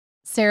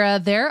Sarah,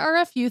 there are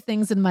a few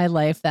things in my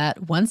life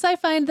that once I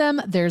find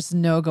them, there's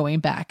no going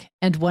back.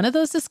 And one of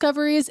those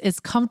discoveries is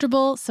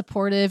comfortable,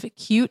 supportive,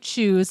 cute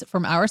shoes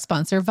from our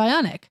sponsor,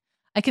 Vionic.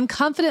 I can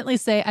confidently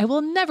say I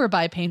will never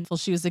buy painful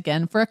shoes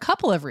again for a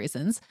couple of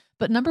reasons.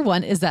 But number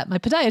one is that my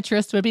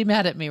podiatrist would be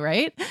mad at me,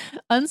 right?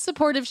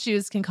 Unsupportive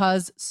shoes can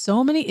cause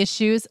so many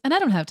issues, and I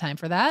don't have time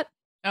for that.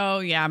 Oh,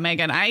 yeah,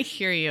 Megan, I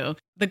hear you.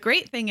 The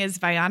great thing is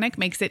Vionic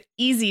makes it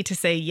easy to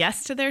say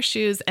yes to their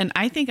shoes. And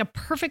I think a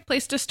perfect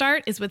place to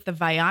start is with the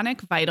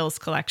Vionic Vitals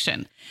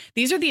collection.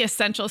 These are the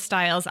essential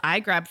styles I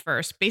grab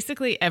first,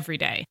 basically every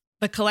day.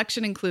 The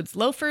collection includes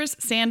loafers,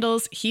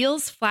 sandals,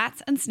 heels,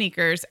 flats, and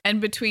sneakers. And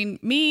between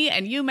me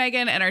and you,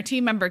 Megan, and our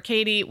team member,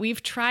 Katie,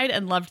 we've tried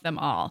and loved them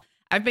all.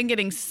 I've been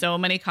getting so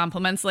many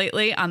compliments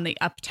lately on the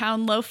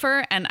Uptown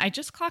loafer, and I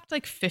just clocked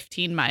like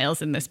 15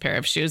 miles in this pair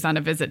of shoes on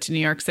a visit to New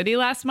York City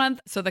last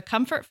month. So the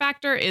comfort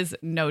factor is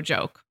no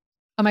joke.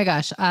 Oh my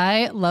gosh,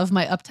 I love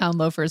my Uptown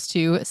loafers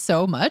too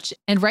so much.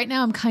 And right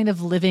now I'm kind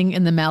of living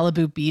in the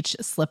Malibu Beach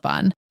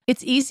slip-on.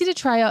 It's easy to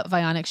try out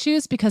Vionic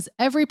shoes because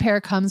every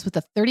pair comes with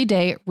a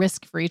 30-day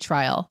risk-free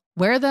trial.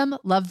 Wear them,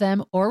 love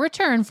them, or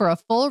return for a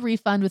full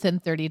refund within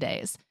 30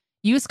 days.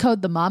 Use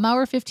code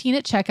TheMomHour15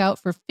 at checkout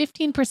for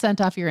 15%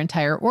 off your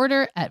entire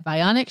order at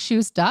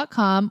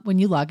VionicShoes.com when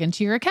you log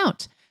into your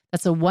account.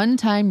 That's a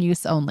one-time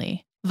use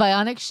only.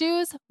 Vionic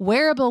shoes,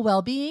 wearable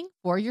well-being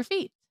for your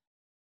feet.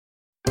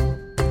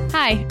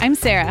 Hi, I'm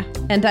Sarah.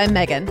 And I'm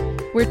Megan.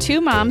 We're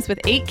two moms with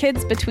 8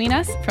 kids between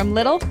us, from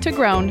little to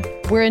grown.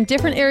 We're in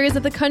different areas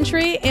of the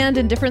country and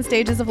in different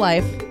stages of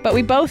life. But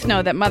we both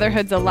know that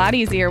motherhood's a lot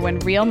easier when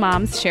real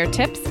moms share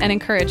tips and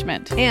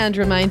encouragement. And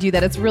remind you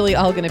that it's really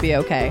all going to be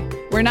okay.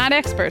 We're not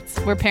experts.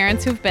 We're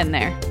parents who've been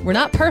there. We're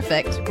not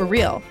perfect. We're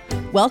real.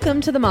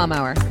 Welcome to the Mom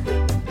Hour.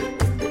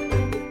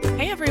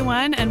 Hey,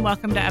 everyone, and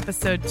welcome to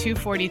episode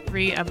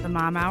 243 of the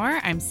Mom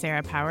Hour. I'm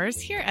Sarah Powers,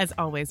 here as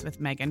always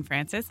with Megan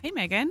Francis. Hey,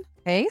 Megan.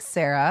 Hey,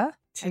 Sarah.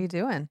 How you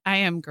doing? I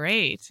am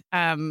great.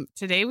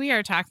 Today we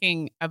are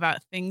talking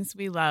about things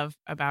we love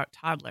about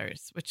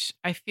toddlers, which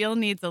I feel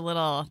needs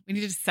we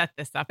need to set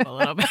this up a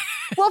little bit.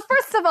 Well,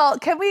 first of all,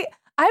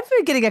 I've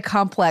been getting a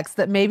complex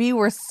that maybe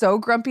we're so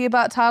grumpy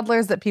about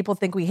toddlers that people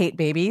think we hate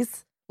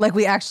babies. Like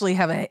we actually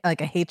have a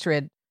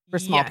hatred for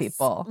small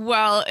people.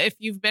 Well, if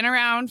you've been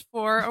around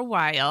for a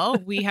while,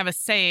 we have a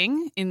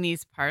saying in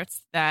these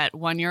parts that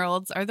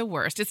 1-year-olds are the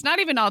worst. It's not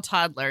even all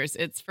toddlers.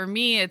 For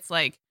me, it's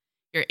like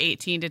your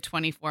 18 to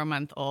 24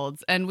 month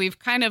olds. And we've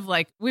kind of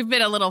we've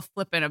been a little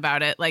flippant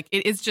about it. Like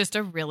it is just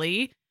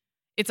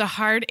it's a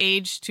hard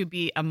age to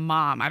be a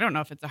mom. I don't know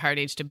if it's a hard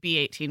age to be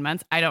 18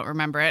 months. I don't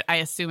remember it. I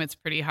assume it's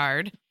pretty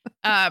hard.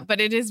 But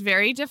it is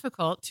very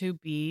difficult to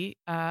be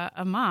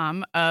a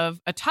mom of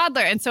a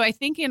toddler. And so I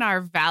think in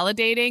our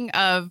validating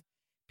of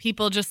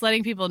people, just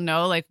letting people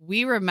know,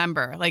 we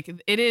remember,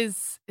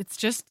 it's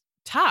just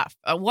tough.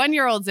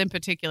 1-year-olds in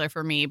particular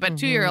for me, but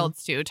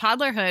 2-year-olds too.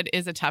 Toddlerhood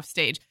is a tough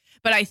stage.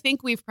 But I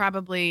think we've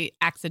probably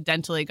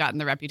accidentally gotten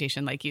the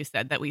reputation, like you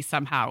said, that we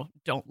somehow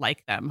don't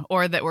like them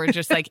or that we're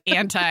just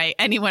anti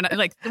anyone,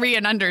 3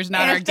 and under is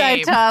not our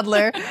game.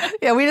 Anti-toddler.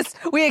 Yeah,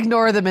 we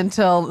ignore them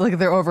until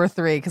they're over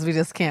 3 because we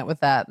just can't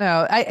with that.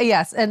 No,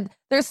 yes. And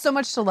there's so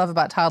much to love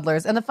about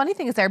toddlers. And the funny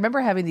thing is I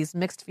remember having these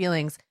mixed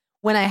feelings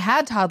when I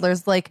had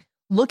toddlers,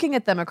 looking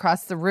at them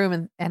across the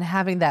room and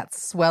having that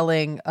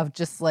swelling of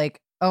just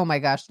oh my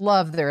gosh,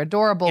 love, they're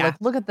adorable. Yeah.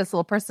 Look at this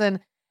little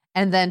person.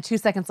 And then 2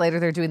 seconds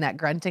later, they're doing that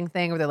grunting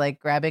thing where they're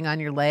grabbing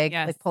on your leg,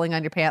 yes, pulling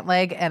on your pant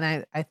leg.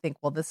 And I think,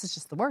 well, this is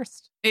just the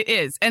worst. It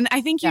is. And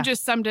I think you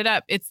just summed it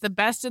up. It's the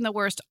best and the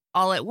worst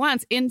all at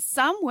once. In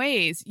some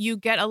ways, you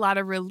get a lot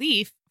of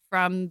relief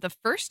from the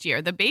first year,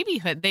 the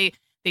babyhood. They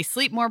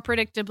sleep more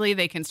predictably.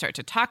 They can start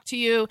to talk to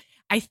you.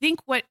 I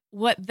think what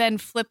then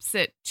flips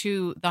it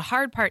to the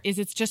hard part is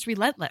it's just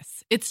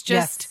relentless. It's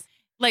just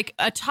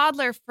a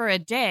toddler for a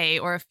day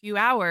or a few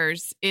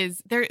hours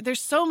is there's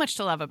so much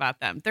to love about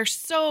them. They're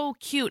so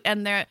cute.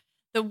 And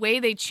the way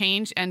they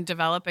change and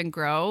develop and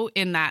grow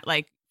in that,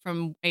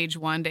 from age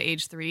 1 to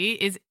age 3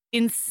 is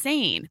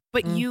insane.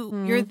 But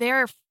you're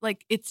there,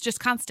 it's just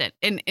constant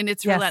and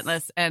it's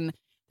relentless. And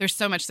there's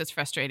so much that's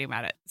frustrating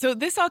about it. So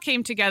this all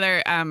came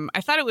together.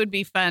 I thought it would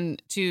be fun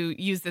to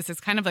use this as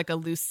kind of a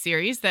loose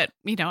series that,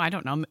 I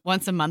don't know,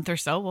 once a month or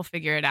so, we'll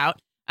figure it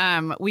out.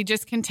 We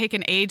just can take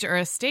an age or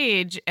a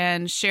stage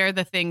and share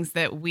the things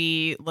that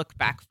we look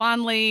back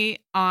fondly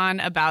on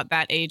about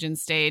that age and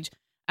stage.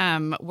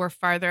 We're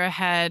farther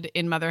ahead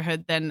in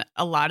motherhood than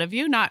a lot of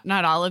you,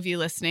 not all of you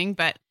listening,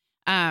 but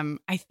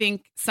I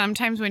think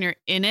sometimes when you're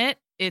in it,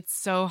 it's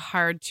so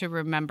hard to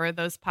remember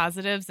those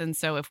positives. And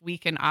so if we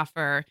can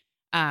offer,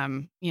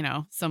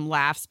 some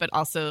laughs, but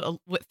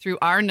also through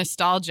our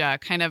nostalgia,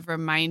 kind of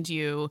remind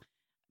you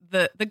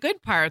the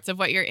good parts of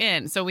what you're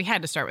in. So we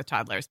had to start with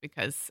toddlers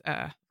because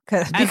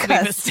we've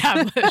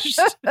established,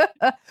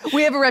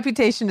 we have a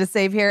reputation to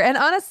save here. And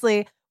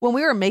honestly, when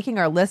we were making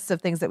our lists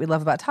of things that we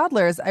love about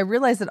toddlers, I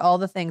realized that all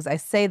the things I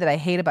say that I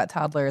hate about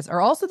toddlers are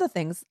also the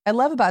things I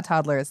love about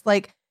toddlers.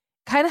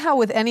 Kind of how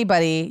with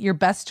anybody, your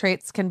best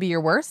traits can be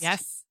your worst.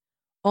 Yes.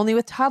 Only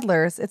with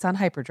toddlers, it's on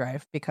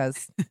hyperdrive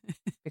because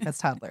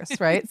toddlers,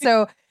 right?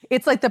 So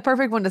it's like the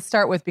perfect one to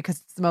start with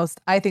because it's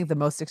the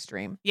most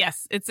extreme.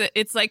 Yes,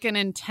 it's like an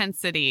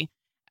intensity.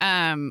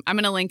 I'm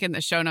going to link in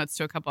the show notes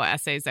to a couple of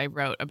essays I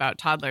wrote about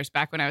toddlers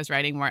back when I was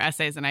writing more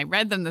essays, and I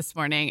read them this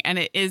morning, and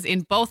it is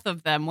in both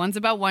of them. One's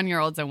about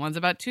 1-year-olds and one's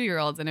about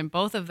 2-year-olds. And in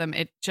both of them,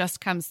 it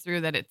just comes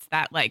through that it's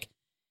that like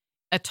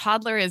a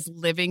toddler is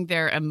living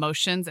their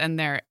emotions and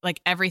their like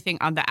everything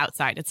on the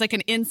outside. It's like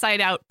an inside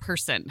out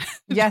person.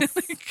 Yes.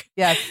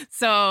 Yes.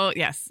 So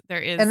yes, there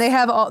is. And they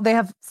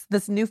have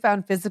this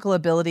newfound physical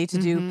ability to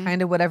do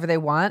kind of whatever they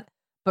want,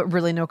 but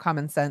really no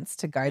common sense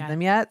to guide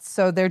them yet.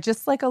 So they're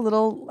just like a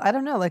little, I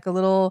don't know, like a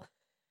little,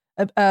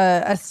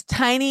 a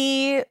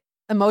tiny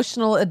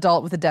emotional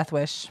adult with a death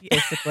wish,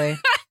 basically.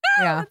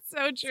 Yeah. That's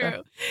so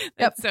true.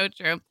 That's so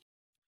true.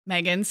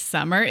 Megan,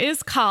 summer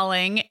is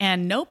calling,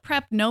 and no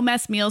prep, no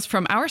mess meals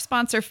from our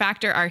sponsor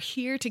Factor are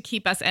here to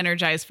keep us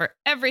energized for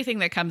everything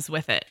that comes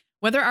with it.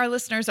 Whether our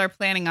listeners are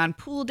planning on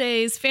pool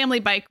days,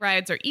 family bike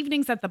rides, or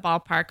evenings at the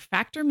ballpark,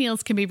 Factor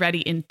meals can be ready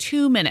in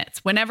 2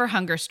 minutes whenever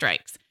hunger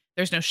strikes.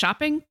 There's no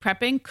shopping,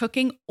 prepping,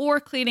 cooking, or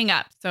cleaning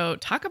up. So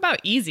talk about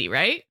easy,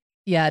 right?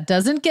 Yeah, it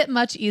doesn't get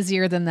much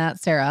easier than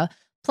that, Sarah.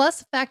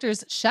 Plus,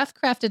 Factor's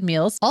chef-crafted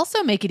meals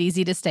also make it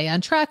easy to stay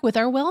on track with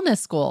our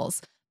wellness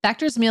goals.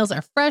 Factor's meals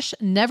are fresh,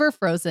 never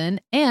frozen,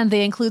 and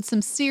they include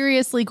some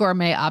seriously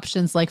gourmet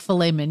options like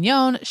filet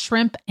mignon,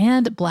 shrimp,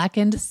 and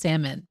blackened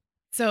salmon.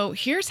 So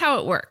here's how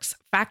it works.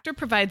 Factor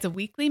provides a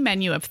weekly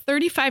menu of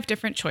 35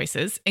 different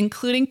choices,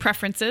 including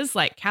preferences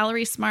like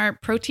Calorie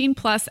Smart, Protein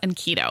Plus, and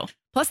Keto.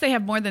 Plus, they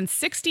have more than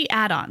 60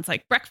 add-ons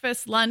like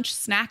breakfast, lunch,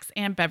 snacks,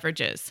 and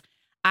beverages.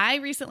 I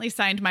recently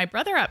signed my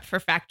brother up for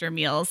Factor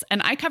meals,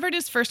 and I covered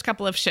his first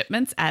couple of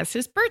shipments as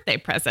his birthday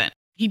present.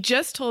 He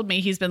just told me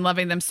he's been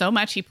loving them so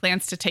much he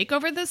plans to take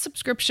over the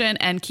subscription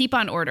and keep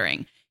on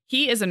ordering.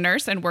 He is a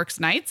nurse and works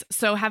nights,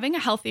 so having a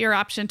healthier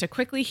option to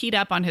quickly heat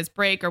up on his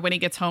break or when he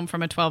gets home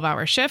from a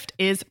 12-hour shift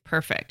is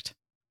perfect.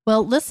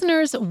 Well,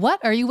 listeners, what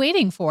are you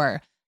waiting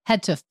for?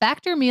 Head to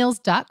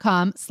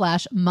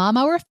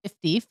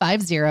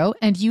factormeals.com/momhour50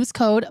 and use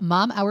code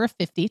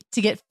momhour50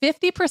 to get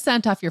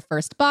 50% off your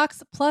first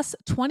box plus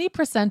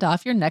 20%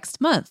 off your next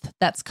month.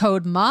 That's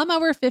code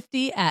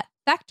momhour50 at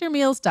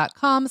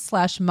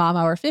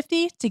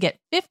factormeals.com/momhour50 to get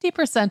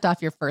 50%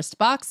 off your first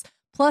box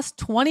plus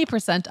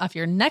 20% off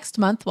your next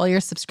month while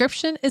your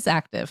subscription is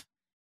active.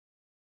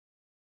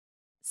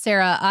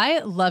 Sarah, I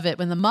love it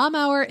when the Mom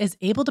Hour is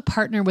able to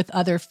partner with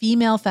other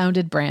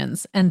female-founded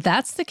brands, and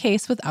that's the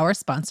case with our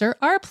sponsor,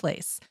 Our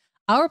Place.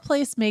 Our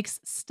Place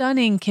makes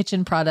stunning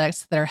kitchen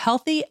products that are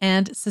healthy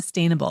and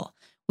sustainable.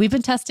 We've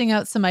been testing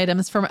out some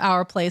items from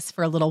Our Place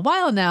for a little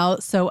while now,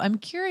 so I'm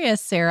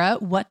curious, Sarah,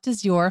 what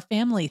does your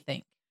family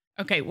think?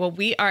 Okay, well,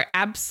 we are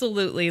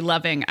absolutely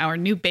loving our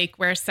new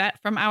bakeware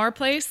set from Our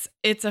Place.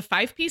 It's a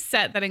 5-piece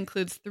set that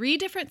includes 3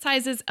 different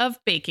sizes of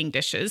baking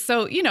dishes.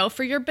 So,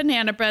 for your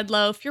banana bread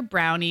loaf, your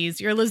brownies,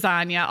 your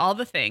lasagna, all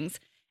the things.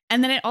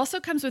 And then it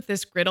also comes with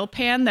this griddle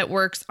pan that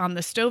works on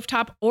the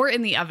stovetop or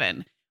in the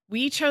oven.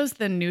 We chose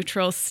the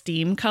neutral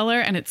steam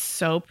color, and it's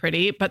so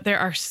pretty, but there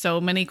are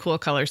so many cool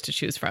colors to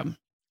choose from.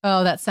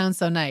 Oh, that sounds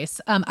so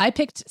nice. I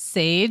picked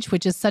sage,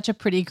 which is such a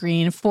pretty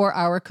green for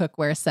our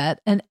cookware set,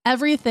 and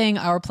everything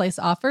Our Place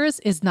offers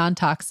is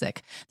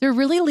non-toxic. They're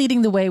really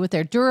leading the way with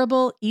their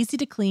durable,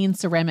 easy-to-clean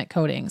ceramic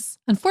coatings.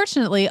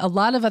 Unfortunately, a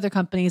lot of other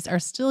companies are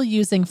still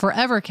using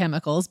forever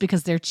chemicals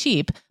because they're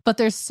cheap, but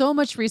there's so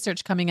much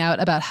research coming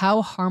out about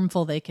how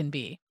harmful they can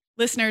be.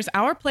 Listeners,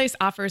 Our Place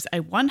offers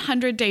a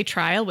 100-day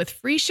trial with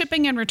free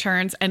shipping and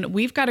returns, and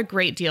we've got a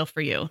great deal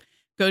for you.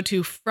 Go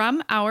to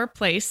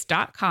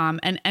FromOurPlace.com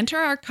and enter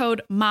our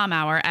code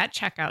MOMHOUR at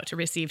checkout to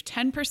receive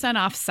 10%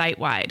 off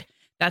site-wide.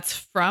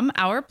 That's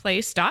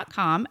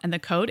FromOurPlace.com, and the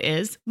code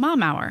is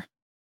MOMHOUR.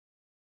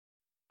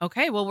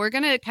 Okay, well, we're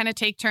going to kind of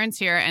take turns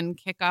here and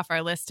kick off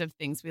our list of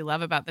things we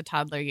love about the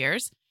toddler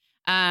years.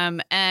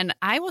 And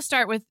I will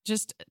start with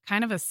just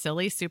kind of a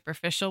silly,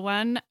 superficial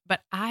one,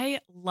 but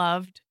I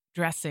loved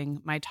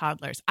dressing my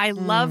toddlers. I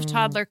love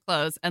toddler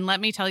clothes, and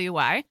let me tell you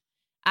why.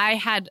 I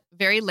had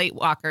very late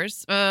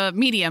walkers,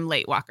 medium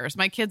late walkers.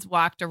 My kids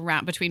walked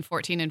around between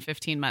 14 and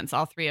 15 months,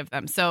 all 3 of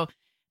them. So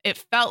it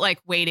felt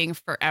like waiting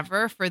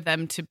forever for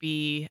them to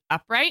be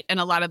upright. And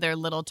a lot of their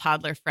little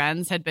toddler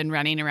friends had been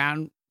running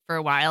around for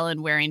a while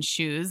and wearing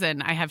shoes.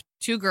 And I have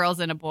 2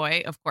 girls and a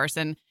boy, of course.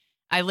 And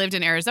I lived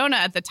in Arizona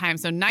at the time.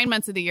 So 9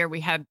 months of the year,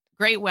 we had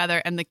great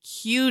weather, and the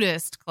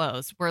cutest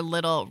clothes were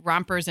little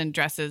rompers and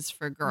dresses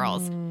for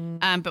girls.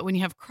 But when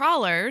you have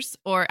crawlers,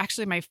 or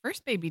actually my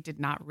first baby did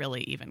not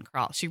really even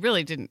crawl. She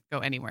really didn't go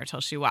anywhere till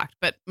she walked.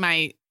 But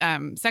my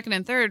second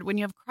and third, when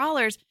you have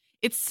crawlers,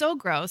 it's so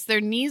gross.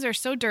 Their knees are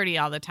so dirty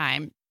all the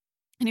time,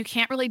 and you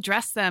can't really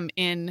dress them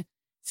in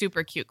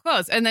super cute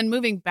clothes. And then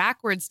moving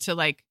backwards to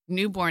like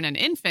newborn and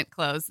infant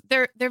clothes,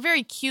 they're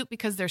very cute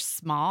because they're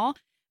small.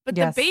 But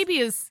the baby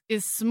is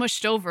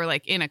smushed over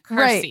like in a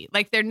car seat.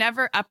 Like they're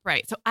never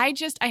upright. So I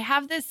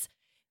have this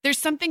there's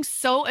something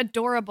so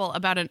adorable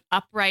about an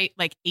upright,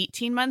 like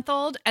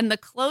 18-month-old, and the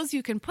clothes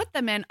you can put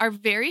them in are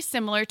very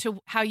similar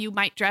to how you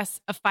might dress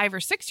a 5 or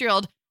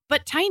 6-year-old,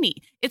 but tiny.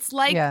 It's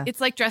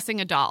like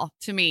dressing a doll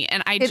to me.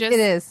 And it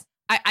is.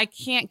 I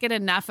can't get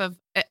enough of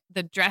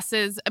the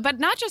dresses, but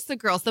not just the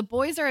girls. The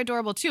boys are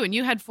adorable too. And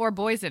you had 4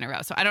 boys in a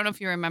row. So I don't know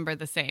if you remember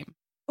the same.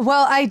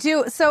 Well, I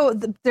do. So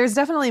there's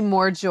definitely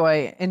more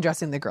joy in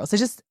dressing the girls.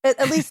 It's just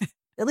at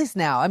least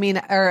now. I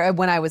mean, or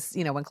when I was,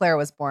 when Clara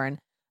was born,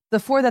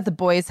 before that, the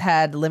boys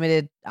had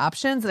limited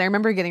options. And I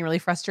remember getting really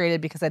frustrated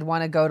because I'd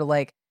want to go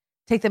to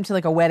take them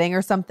to a wedding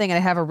or something. And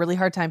I have a really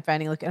hard time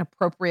finding an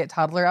appropriate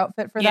toddler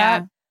outfit for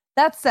that.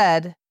 That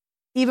said,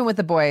 even with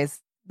the boys,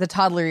 the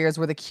toddler years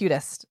were the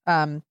cutest.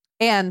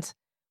 And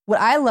what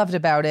I loved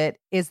about it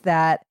is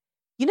that,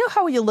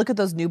 how you look at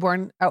those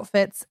newborn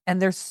outfits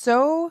and they're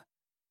so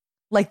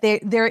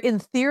they're in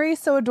theory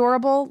so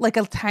adorable, like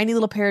a tiny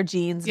little pair of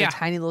jeans and a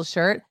tiny little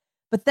shirt.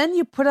 But then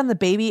you put on the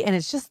baby and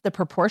it's just the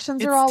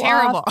proportions are all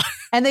terrible. Off.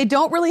 And they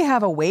don't really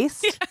have a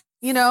waist,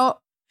 of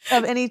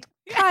any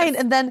kind.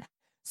 And then,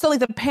 so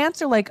the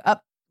pants are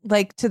up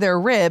to their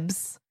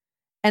ribs.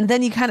 And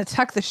then you kind of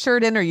tuck the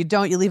shirt in or you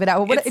don't, you leave it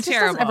out. But it just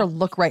doesn't ever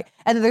look right.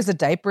 And then there's a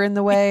diaper in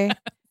the way.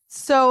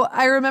 So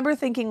I remember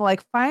thinking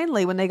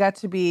finally when they got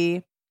to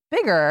be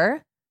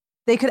bigger,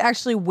 they could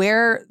actually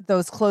wear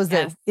those clothes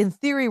that in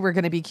theory were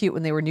going to be cute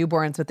when they were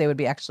newborns, but they would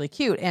be actually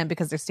cute. And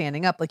because they're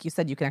standing up, like you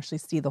said, you can actually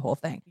see the whole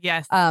thing.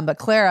 Yes. But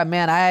Clara,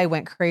 man, I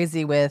went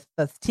crazy with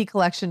the T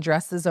collection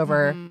dresses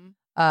over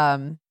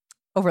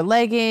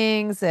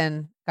leggings.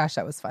 And gosh,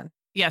 that was fun.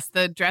 Yes,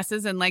 the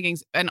dresses and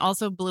leggings and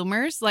also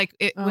bloomers, with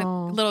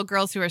little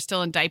girls who are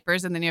still in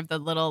diapers. And then you have the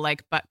little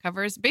butt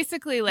covers,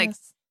 basically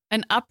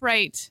an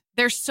upright.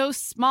 They're so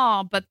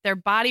small, but their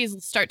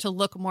bodies start to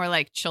look more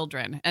like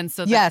children. And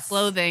so the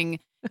clothing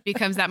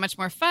becomes that much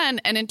more fun.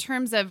 And in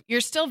terms of,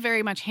 you're still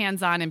very much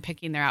hands-on in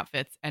picking their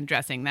outfits and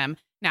dressing them.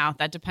 Now,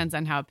 that depends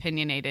on how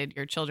opinionated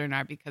your children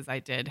are, because I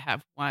did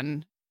have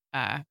one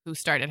who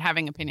started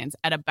having opinions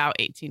at about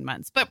 18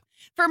 months. But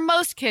for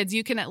most kids,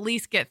 you can at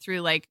least get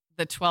through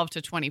the 12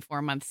 to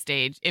 24 month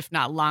stage, if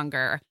not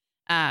longer,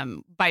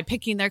 by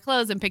picking their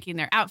clothes and picking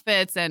their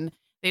outfits. And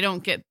they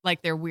don't get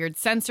their weird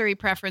sensory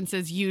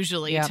preferences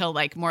usually till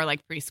more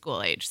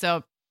preschool age.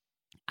 So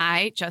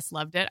I just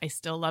loved it. I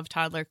still love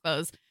toddler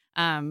clothes.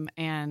 And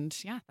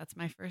that's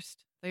my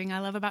first thing I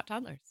love about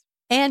toddlers.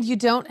 And you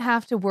don't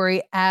have to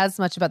worry as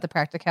much about the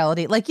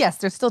practicality. Yes,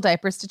 there's still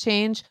diapers to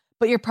change,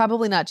 but you're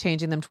probably not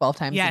changing them 12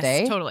 times a day.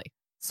 Yes, totally.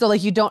 So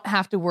you don't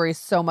have to worry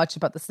so much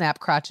about the snap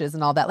crotches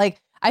and all that.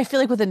 I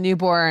feel with a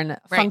newborn,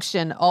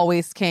 function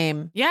always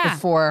came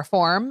before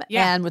form.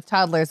 Yeah. And with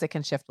toddlers, it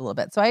can shift a little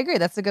bit. So I agree.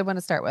 That's a good one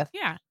to start with.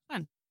 Yeah,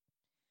 fun.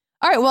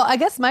 All right. Well, I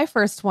guess my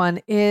first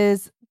one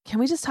is, can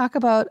we just talk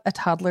about a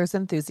toddler's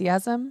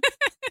enthusiasm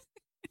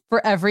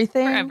for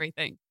everything? For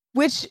everything.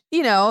 Which,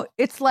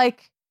 it's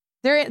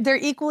they're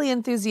equally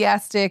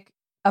enthusiastic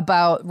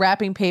about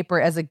wrapping paper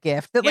as a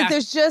gift.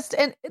 There's just,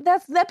 and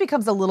that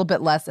becomes a little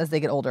bit less as they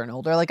get older and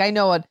older. I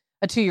know a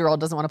 2-year-old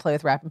doesn't want to play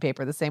with wrapping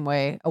paper the same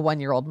way a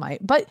 1-year-old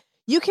might, but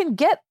you can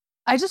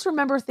I just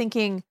remember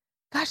thinking,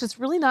 gosh, it's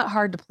really not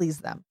hard to please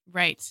them.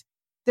 Right.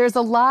 There's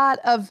a lot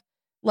of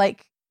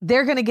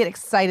they're going to get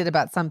excited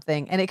about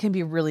something and it can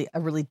be a really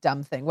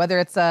dumb thing, whether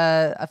it's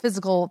a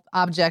physical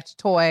object,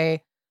 toy,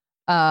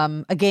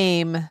 a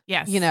game,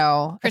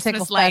 Christmas a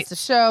tickle lights, a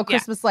show,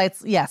 Christmas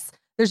lights. Yes.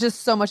 There's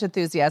just so much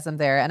enthusiasm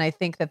there. And I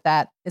think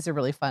that is a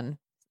really fun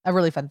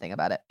thing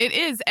about it. It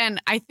is.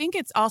 And I think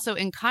it's also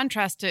in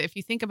contrast to, if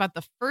you think about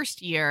the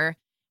first year,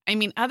 I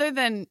mean, other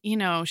than,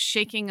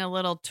 shaking a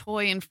little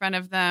toy in front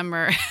of them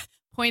or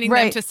pointing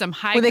them to some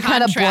high contrast. Where they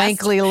kind of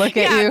blankly look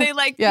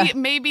at you.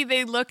 Maybe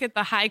they look at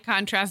the high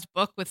contrast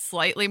book with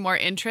slightly more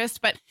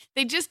interest, but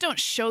they just don't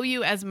show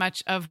you as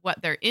much of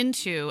what they're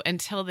into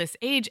until this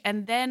age.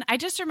 And then I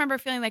just remember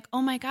feeling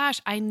oh my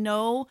gosh, I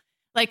know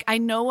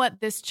what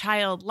this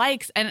child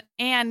likes,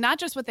 and not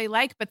just what they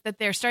like, but that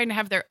they're starting to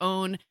have their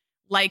own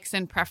likes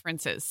and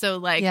preferences. So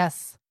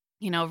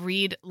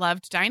Reed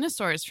loved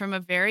dinosaurs from a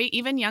very,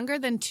 even younger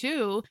than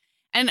 2.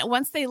 And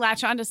once they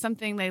latch onto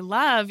something they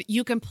love,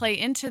 you can play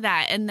into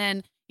that. And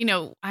then,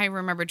 I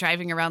remember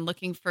driving around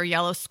looking for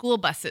yellow school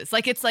buses.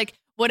 It's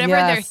whatever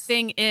their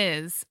thing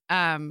is,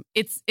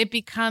 it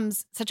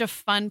becomes such a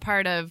fun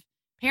part of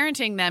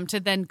parenting them to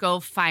then go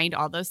find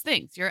all those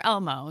things. Your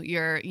Elmo,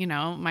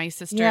 my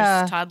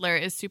sister's toddler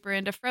is super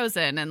into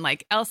Frozen and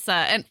Elsa.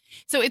 And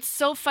so it's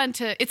so fun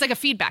it's like a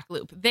feedback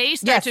loop. They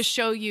start to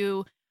show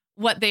you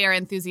what they are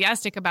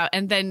enthusiastic about.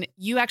 And then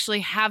you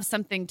actually have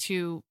something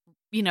to,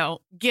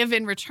 give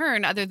in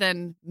return other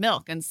than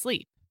milk and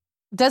sleep.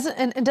 Doesn't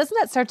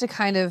that start to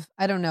kind of,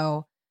 I don't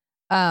know,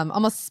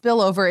 almost spill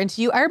over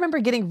into you? I remember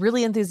getting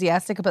really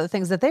enthusiastic about the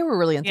things that they were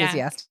really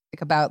enthusiastic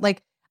about.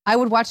 I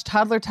would watch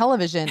toddler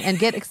television and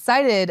get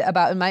excited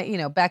about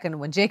back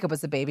when Jacob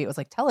was a baby, it was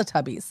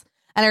Teletubbies.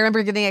 And I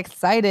remember getting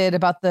excited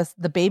about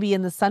the baby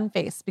in the sun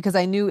face because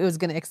I knew it was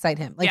going to excite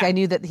him. I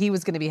knew that he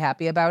was going to be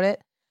happy about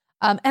it.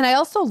 And I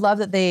also love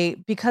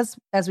that because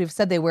as we've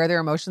said, they wear their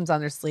emotions on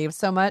their sleeves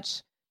so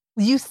much.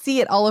 you see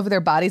it all over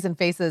their bodies and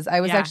faces. I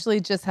was actually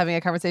just having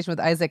a conversation with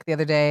Isaac the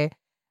other day,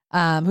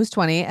 who's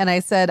 20. And I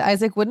said,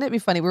 Isaac, wouldn't it be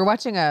funny? We were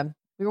watching a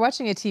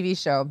TV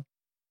show,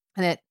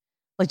 and it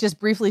like just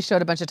briefly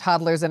showed a bunch of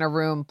toddlers in a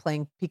room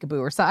playing peekaboo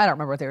or something. I don't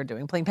remember what they were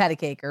doing, playing patty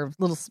cake or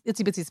little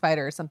itsy bitsy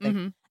spider or something.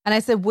 Mm-hmm. And I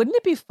said, wouldn't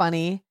it be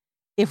funny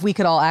if we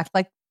could all act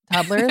like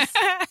toddlers?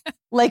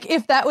 Like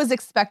if that was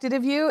expected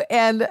of you.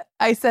 And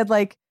I said,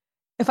 like,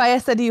 if I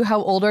said to you,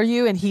 how old are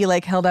you? And he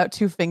like held out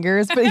 2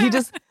 fingers, but he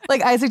just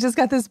like Isaac just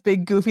got this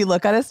big goofy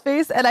look on his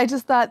face. And I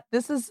just thought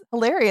this is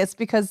hilarious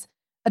because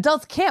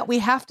adults can't. We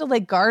have to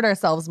like guard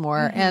ourselves more.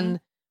 Mm-hmm. And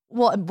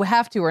well, we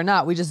have to or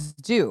not. We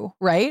just do.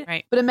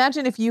 Right. But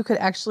imagine if you could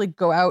actually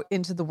go out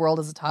into the world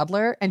as a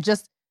toddler and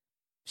just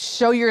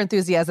show your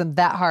enthusiasm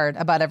that hard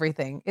about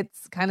everything.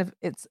 It's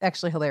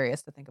actually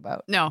hilarious to think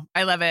about. No,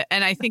 I love it.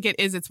 And I think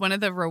it's one of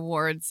the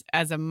rewards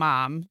as a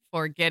mom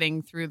for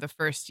getting through the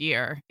first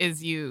year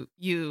is you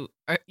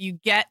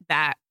get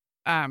that,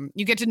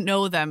 you get to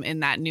know them in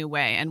that new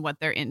way and what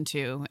they're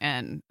into.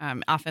 And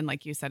often,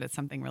 like you said, it's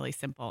something really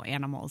simple,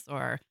 animals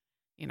or,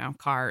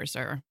 cars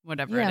or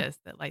whatever it is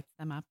that lights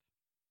them up.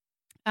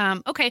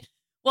 Okay.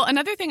 Well,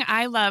 another thing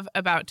I love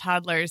about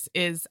toddlers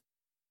is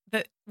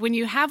that when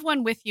you have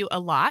one with you a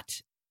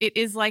lot, it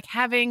is like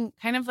having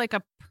kind of like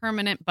a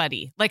permanent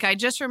buddy. Like I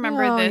just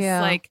remember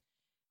like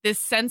this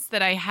sense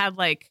that I had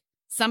like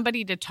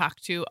somebody to talk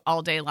to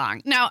all day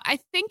long. Now, I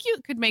think you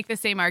could make the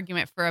same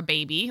argument for a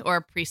baby or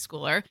a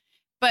preschooler,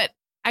 but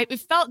it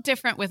felt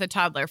different with a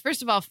toddler.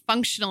 First of all,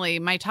 functionally,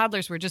 my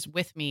toddlers were just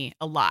with me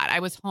a lot.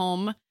 I was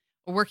home,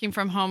 working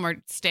from home or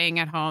staying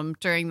at home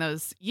during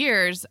those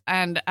years.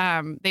 And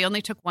they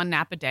only took 1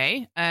 nap a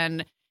day.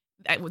 And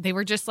they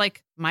were just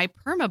like my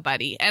perma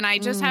buddy. And I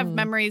just have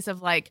memories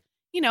of like,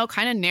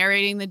 kind of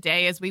narrating the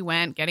day as we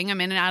went, getting them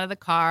in and out of the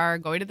car,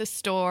 going to the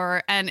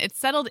store. And it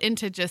settled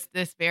into just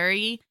this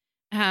very,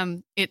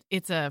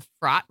 it's a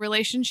fraught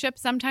relationship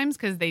sometimes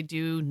because they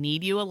do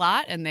need you a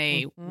lot and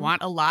they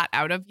want a lot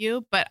out of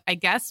you. But I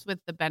guess with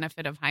the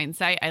benefit of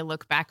hindsight, I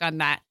look back on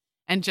that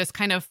and just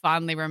kind of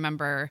fondly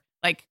remember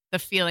like the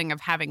feeling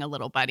of having a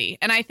little buddy.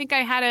 And I think I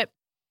had it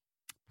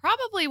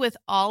probably with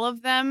all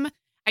of them.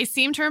 I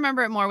seem to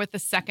remember it more with the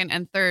second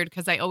and third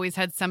because I always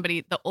had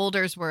somebody, the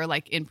olders were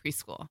like in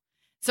preschool.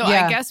 So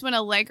I guess when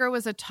Allegra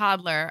was a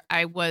toddler,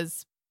 I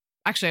was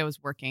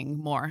working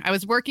more. I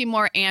was working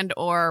more and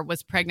or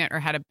was pregnant or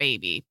had a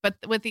baby. But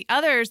with the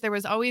others, there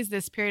was always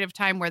this period of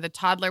time where the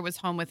toddler was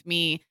home with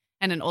me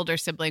and an older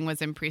sibling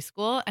was in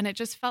preschool. And it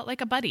just felt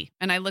like a buddy.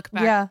 And I look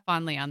back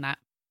fondly on that.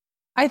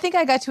 I think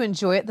I got to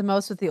enjoy it the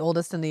most with the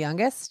oldest and the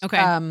youngest.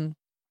 Okay.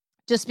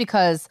 Just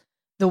because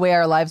the way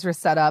our lives were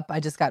set up, I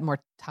just got more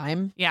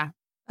time. Yeah.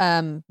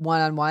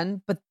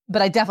 One-on-one. But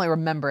I definitely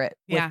remember it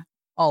with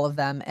all of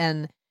them.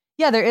 And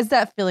there is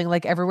that feeling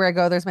like everywhere I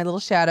go, there's my little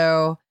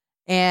shadow.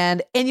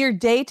 And your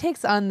day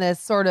takes on this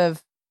sort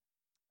of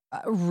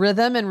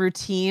rhythm and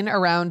routine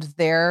around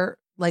their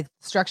like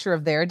structure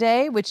of their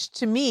day, which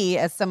to me,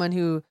 as someone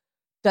who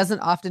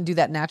doesn't often do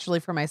that naturally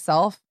for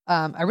myself,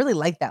 I really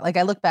like that. Like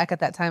I look back at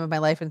that time of my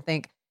life and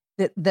think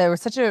that there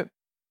was such a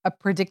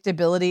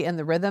predictability in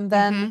the rhythm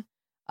then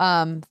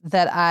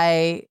that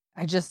I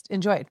just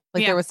enjoyed.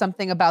 Like there was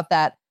something about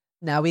that.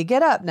 Now we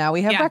get up, now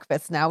we have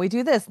breakfast, now we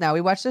do this, now we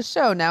watch this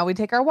show, now we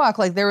take our walk.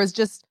 Like there was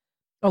just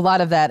a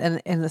lot of that.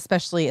 And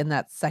especially in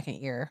that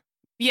second year.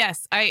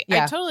 Yes, I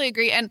totally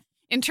agree. And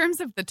in terms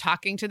of the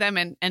talking to them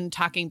and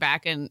talking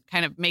back and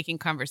kind of making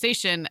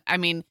conversation, I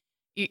mean,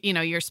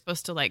 you're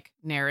supposed to like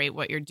narrate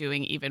what you're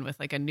doing, even with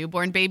like a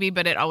newborn baby,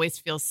 but it always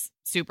feels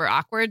super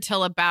awkward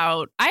till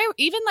about,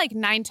 even like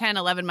 9, 10,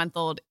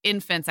 11-month-old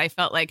infants, I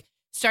felt like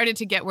started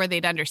to get where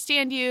they'd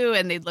understand you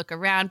and they'd look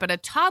around. But a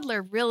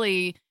toddler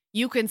really,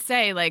 you can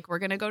say like, we're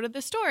going to go to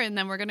the store and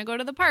then we're going to go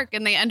to the park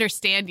and they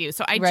understand you.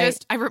 So I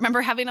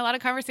remember having a lot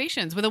of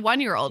conversations with a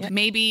 1-year-old,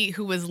 maybe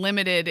who was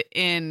limited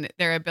in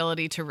their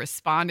ability to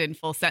respond in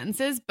full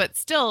sentences, but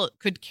still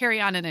could carry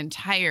on an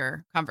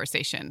entire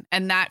conversation.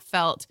 And that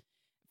felt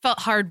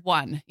hard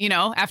won,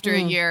 after a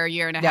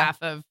year and a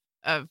half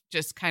of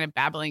just kind of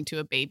babbling to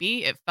a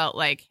baby. It felt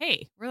like,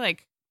 hey, we're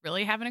like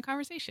really having a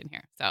conversation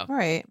here. So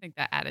I think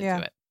that added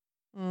to it.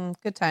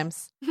 Good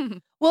times.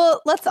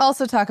 Well, let's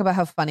also talk about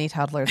how funny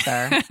toddlers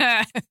are.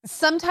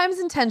 Sometimes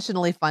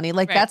intentionally funny.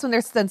 Like that's when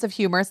their sense of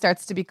humor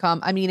starts to become,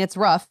 I mean, it's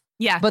rough.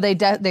 Yeah. But they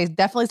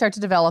definitely start to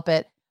develop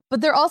it.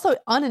 But they're also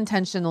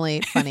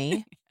unintentionally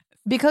funny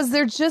because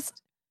they're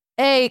just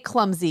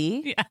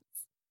clumsy. Yes.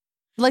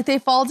 Like they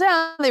fall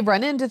down, they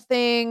run into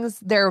things.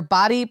 Their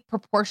body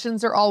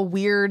proportions are all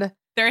weird.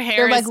 Their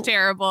hair is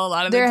terrible a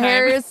lot of the time. Their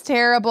hair is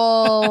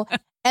terrible.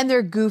 And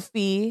they're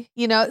goofy,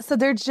 so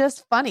they're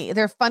just funny.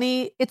 They're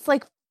funny. It's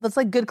like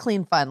good,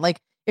 clean fun. Like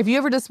if you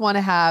ever just want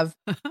to have,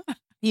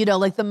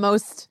 like the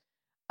most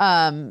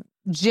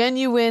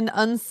genuine,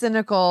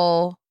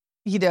 uncynical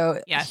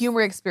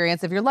humor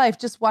experience of your life,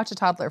 just watch a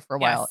toddler for a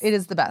while. It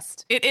is the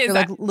best. It is.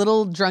 They're like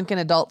little drunken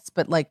adults,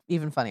 but like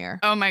even funnier.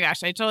 Oh my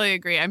gosh, I totally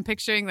agree. I'm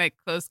picturing like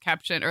closed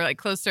caption or like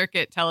closed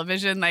circuit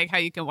television, like how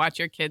you can watch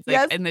your kids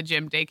like in the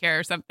gym daycare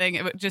or something.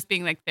 It would just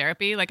being like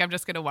therapy. Like I'm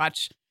just going to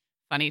watch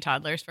funny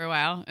toddlers for a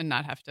while and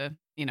not have to,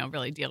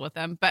 really deal with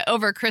them. But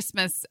over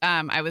Christmas,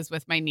 I was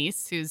with my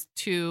niece who's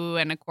 2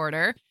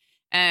 1/4.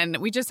 And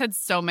we just had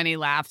so many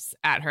laughs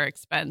at her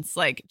expense.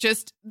 Like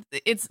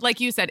it's like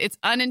you said, it's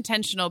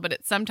unintentional, but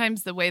it's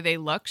sometimes the way they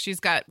look. She's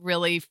got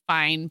really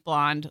fine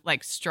blonde,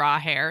 like straw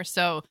hair.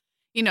 So,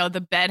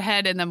 the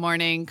bedhead in the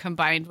morning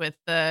combined with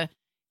the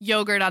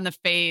yogurt on the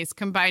face,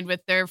 combined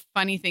with their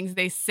funny things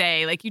they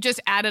say, like you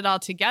just add it all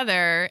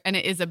together and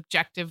it is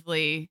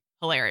objectively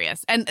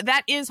hilarious. And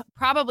that is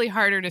probably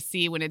harder to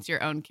see when it's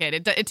your own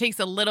kid. It takes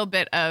a little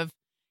bit of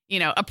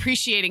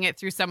appreciating it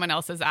through someone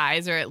else's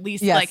eyes, or at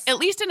least at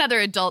least another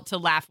adult to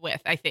laugh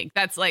with. I think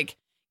that's like,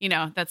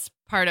 that's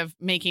part of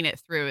making it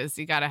through is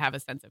you got to have a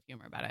sense of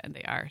humor about it. And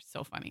they are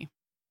so funny.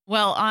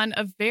 Well, on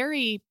a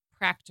very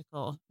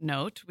practical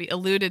note, we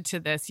alluded to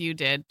this, you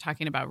did,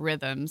 talking about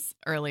rhythms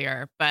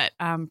earlier, but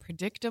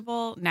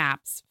predictable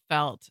naps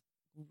felt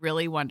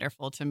really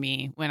wonderful to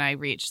me when I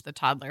reached the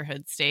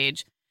toddlerhood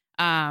stage.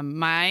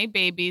 My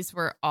babies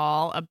were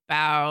all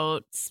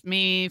about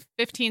me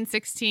 15,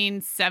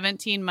 16,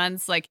 17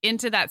 months, like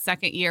into that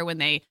second year when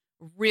they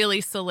really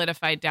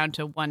solidified down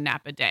to 1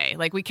 nap a day.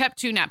 Like we kept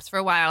 2 naps for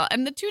a while,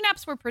 and the 2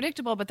 naps were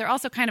predictable, but they're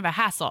also kind of a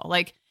hassle.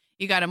 Like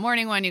you got a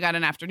morning one, you got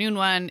an afternoon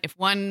one. If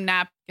one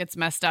nap gets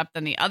messed up,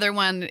 then the other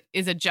one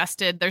is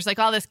adjusted. There's like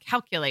all this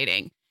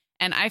calculating.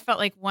 And I felt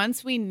like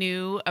once we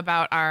knew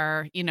about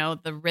our,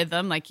 the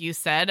rhythm, like you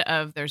said,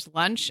 of there's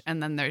lunch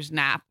and then there's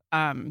nap,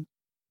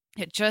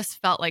 it just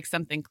felt like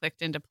something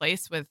clicked into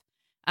place with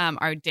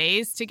our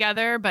days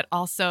together, but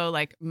also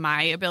like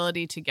my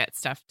ability to get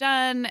stuff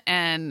done.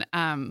 And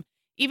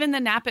even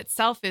the nap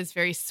itself is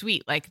very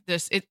sweet. Like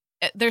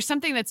there's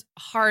something that's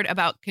hard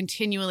about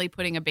continually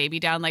putting a baby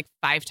down like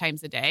 5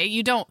 times a day.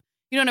 You don't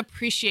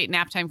appreciate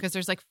nap time because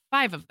there's like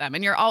 5 of them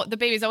and the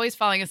baby's always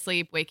falling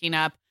asleep, waking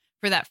up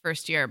for that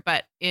first year.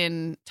 But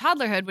in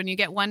toddlerhood, when you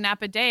get 1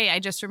 nap a day, I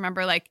just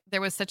remember like there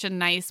was such a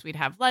nice, we'd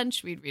have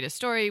lunch, we'd read a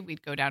story,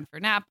 we'd go down for a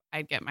nap,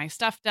 I'd get my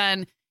stuff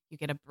done. You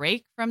get a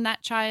break from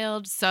that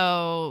child.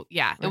 So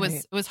yeah, right.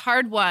 It was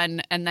hard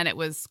won. And then it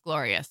was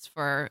glorious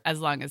for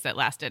as long as it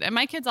lasted. And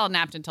my kids all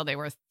napped until they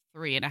were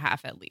 3.5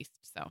 at least.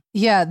 So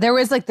yeah, there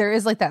is like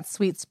that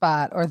sweet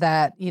spot or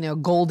that,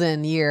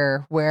 golden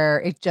year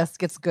where it just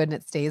gets good and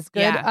it stays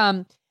good.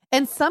 Yeah.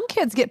 And some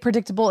kids get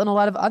predictable in a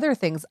lot of other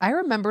things. I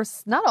remember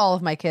not all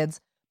of my kids,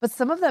 but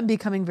some of them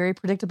becoming very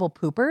predictable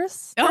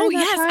poopers. Oh,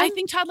 yes. Time. I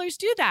think toddlers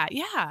do that.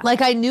 Yeah.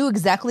 Like I knew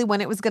exactly when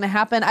it was going to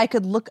happen. I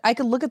could look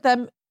at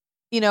them,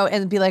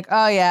 and be like,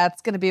 oh yeah,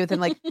 it's going to be within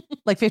like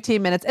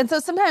 15 minutes. And so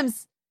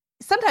sometimes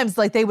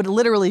like they would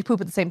literally poop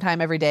at the same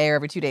time every day or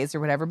every 2 days or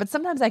whatever. But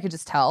sometimes I could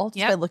just tell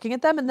by looking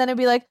at them. And then it'd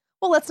be like,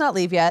 well, let's not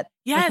leave yet.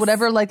 Yes. Like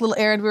whatever like little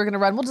errand we were going to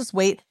run, we'll just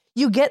wait.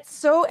 You get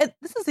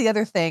this is the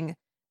other thing.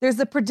 There's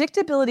the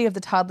predictability of the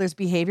toddler's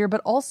behavior,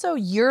 but also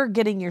you're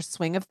getting your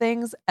swing of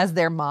things as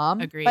their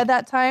mom Agreed. By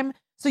that time.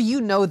 So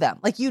you know them.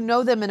 Like you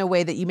know them in a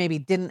way that you maybe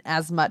didn't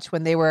as much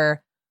when they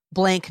were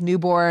blank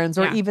newborns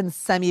or even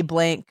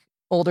semi-blank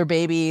older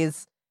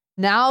babies.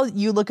 Now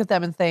you look at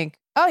them and think,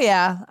 oh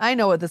yeah, I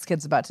know what this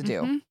kid's about to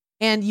do. Mm-hmm.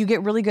 And you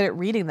get really good at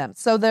reading them.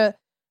 So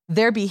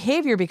their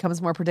behavior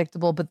becomes more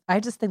predictable, but I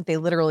just think they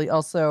literally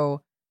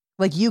also,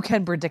 like you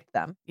can predict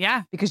them.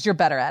 Yeah. Because you're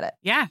better at it.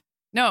 Yeah.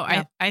 No,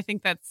 yeah. I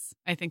think that's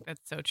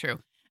so true.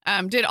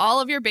 Did all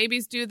of your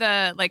babies do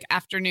the like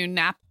afternoon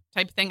nap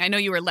type thing? I know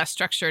you were less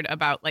structured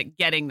about like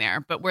getting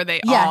there, but were they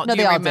all, do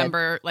you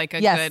remember did. Like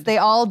a yes, good? They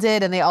all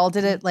did. And they all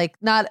did it like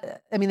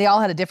they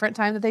all had a different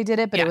time that they did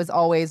it, but it was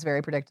always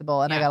very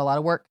predictable. And I got a lot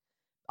of work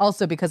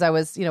also because I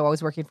was,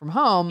 always working from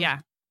home.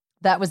 Yeah.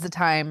 That was the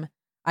time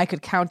I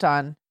could count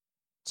on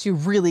to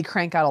really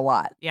crank out a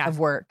lot of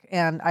work.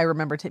 And I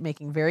remember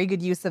making very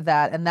good use of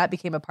that. And that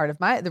became a part of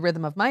the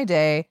rhythm of my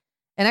day.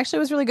 And actually it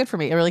was really good for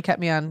me. It really kept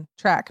me on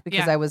track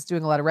because I was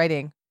doing a lot of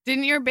writing.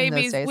 Didn't your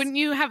babies, wouldn't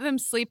you have them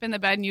sleep in the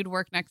bed and you'd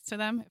work next to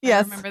them?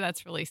 Yes. I remember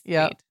that's really sweet.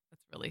 Yep.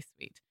 That's really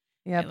sweet.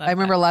 Yeah. I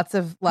remember lots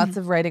of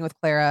writing with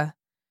Clara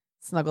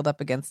snuggled up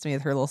against me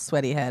with her little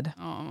sweaty head.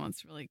 Oh,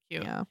 it's really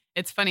cute. Yeah.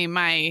 It's funny.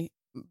 My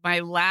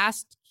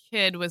last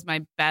kid was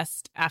my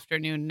best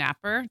afternoon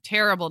napper,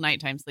 terrible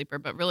nighttime sleeper,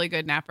 but really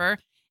good napper.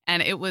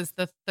 And it was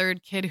the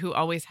third kid who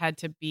always had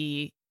to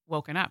be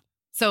woken up.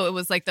 So it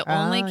was like the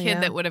only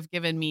kid that would have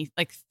given me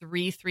like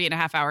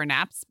 3.5 hour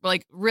naps,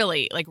 like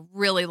really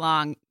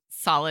long,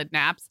 solid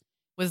naps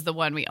was the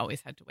one we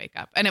always had to wake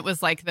up. And it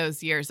was like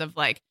those years of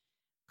like,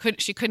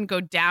 she couldn't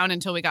go down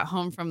until we got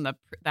home from the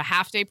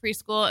half day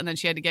preschool. And then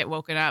she had to get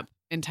woken up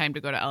in time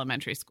to go to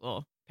elementary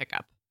school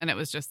pickup. And it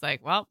was just like,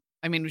 well,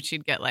 I mean,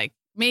 she'd get like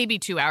maybe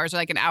 2 hours or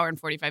like an hour and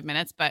 45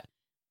 minutes. But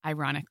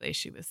ironically,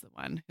 she was the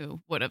one who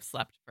would have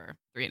slept for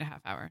 3.5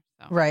 hours.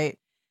 So. Right.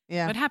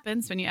 Yeah. What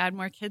happens when you add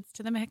more kids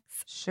to the mix?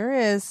 Sure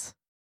is.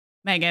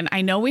 Megan,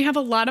 I know we have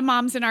a lot of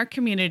moms in our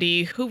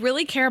community who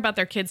really care about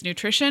their kids'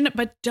 nutrition,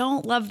 but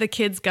don't love the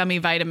kids' gummy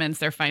vitamins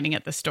they're finding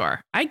at the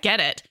store. I get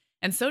it.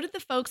 And so did the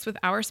folks with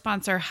our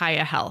sponsor,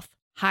 Hiya Health.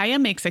 Hiya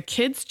makes a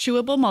kids'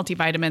 chewable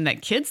multivitamin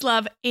that kids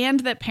love and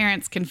that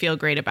parents can feel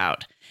great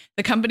about.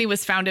 The company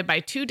was founded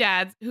by two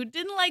dads who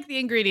didn't like the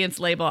ingredients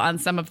label on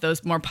some of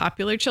those more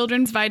popular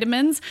children's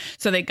vitamins,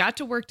 so they got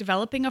to work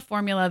developing a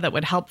formula that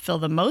would help fill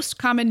the most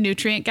common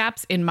nutrient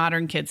gaps in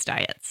modern kids'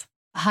 diets.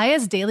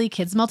 Hiya's Daily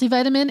Kids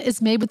Multivitamin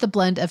is made with a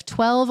blend of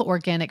 12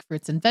 organic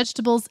fruits and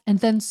vegetables and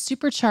then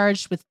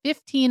supercharged with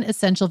 15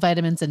 essential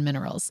vitamins and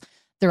minerals.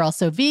 They're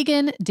also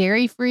vegan,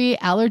 dairy-free,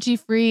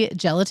 allergy-free,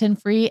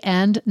 gelatin-free,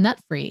 and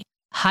nut-free.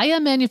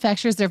 Hiya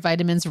manufactures their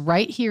vitamins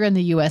right here in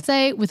the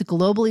USA with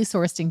globally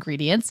sourced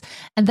ingredients,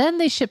 and then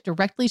they ship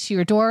directly to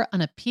your door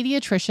on a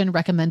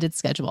pediatrician-recommended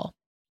schedule.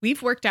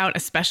 We've worked out a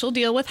special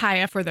deal with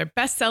Hiya for their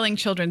best-selling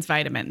children's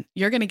vitamin.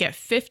 You're going to get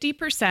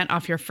 50%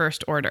 off your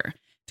first order.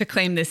 To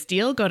claim this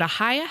deal, go to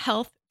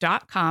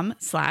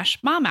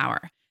hiyahealth.com/momhour.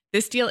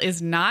 This deal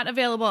is not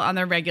available on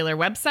their regular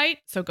website,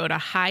 so go to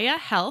Hiya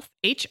Health,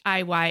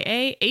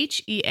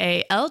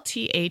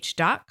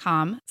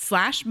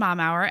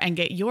 HIYAHEALTH.com/momhour and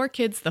get your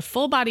kids the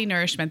full body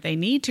nourishment they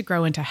need to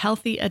grow into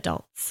healthy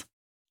adults.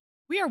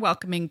 We are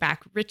welcoming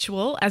back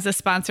Ritual as a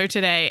sponsor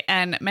today.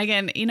 And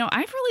Megan,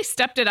 I've really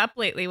stepped it up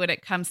lately when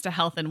it comes to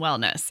health and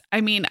wellness.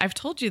 I mean, I've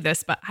told you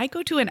this, but I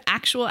go to an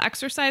actual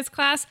exercise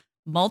class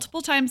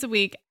multiple times a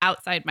week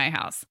outside my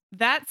house.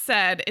 That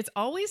said, it's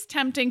always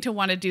tempting to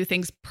want to do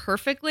things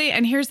perfectly.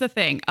 And here's the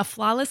thing, a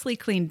flawlessly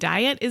clean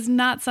diet is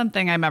not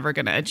something I'm ever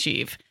going to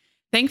achieve.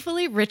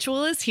 Thankfully,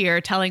 Ritual is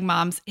here telling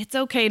moms it's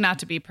okay not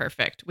to be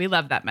perfect. We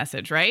love that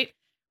message, right?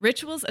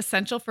 Ritual's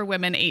Essential for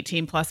Women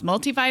 18 Plus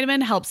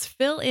multivitamin helps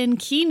fill in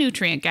key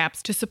nutrient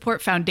gaps to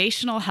support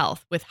foundational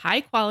health with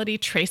high-quality,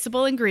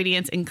 traceable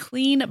ingredients in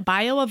clean,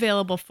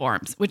 bioavailable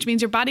forms, which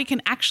means your body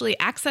can actually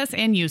access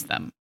and use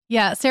them.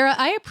 Yeah, Sarah,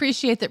 I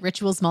appreciate that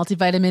Ritual's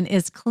multivitamin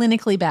is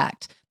clinically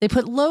backed. They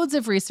put loads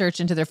of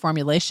research into their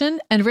formulation,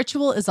 and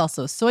Ritual is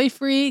also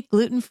soy-free,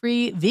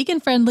 gluten-free,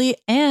 vegan-friendly,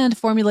 and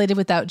formulated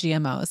without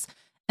GMOs.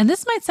 And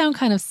this might sound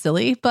kind of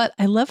silly, but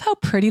I love how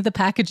pretty the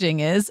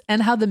packaging is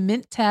and how the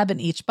mint tab in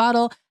each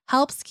bottle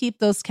helps keep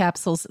those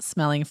capsules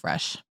smelling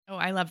fresh. Oh,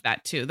 I love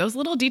that too. Those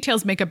little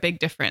details make a big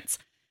difference.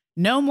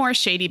 No more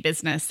shady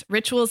business.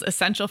 Ritual's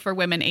Essential for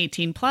Women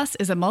 18 Plus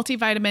is a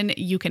multivitamin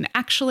you can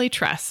actually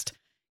trust.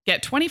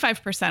 Get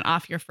 25%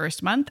 off your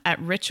first month at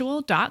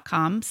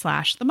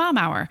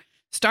ritual.com/themomhour.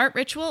 Start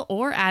Ritual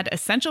or add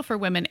Essential for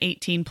Women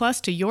 18 Plus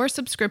to your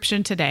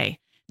subscription today.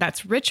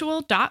 That's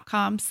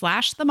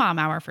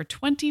ritual.com/themomhour for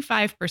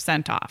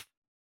 25% off.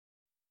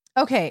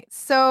 Okay,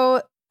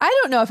 so I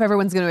don't know if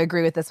everyone's going to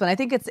agree with this one. I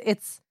think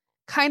it's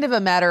kind of a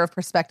matter of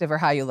perspective or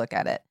how you look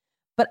at it.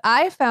 But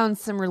I found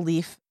some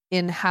relief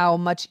in how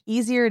much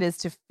easier it is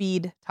to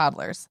feed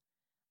toddlers.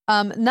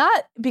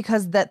 Not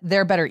because that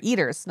they're better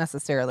eaters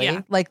necessarily.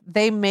 Yeah. Like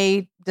they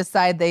may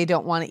decide they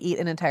don't want to eat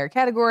an entire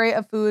category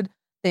of food.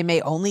 They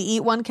may only eat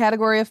one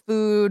category of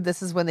food.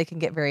 This is when they can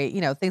get very,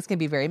 things can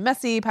be very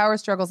messy, power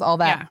struggles, all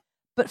that. Yeah.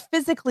 But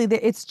physically,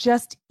 it's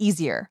just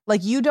easier.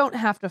 Like you don't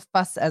have to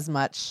fuss as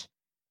much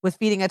with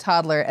feeding a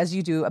toddler as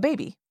you do a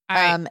baby.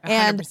 I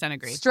 100% and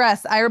agree.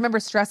 Stress. I remember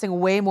stressing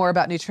way more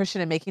about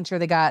nutrition and making sure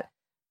they got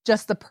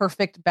just the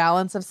perfect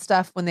balance of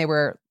stuff when they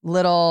were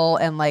little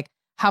and like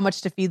how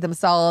much to feed them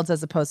solids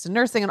as opposed to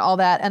nursing and all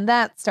that. And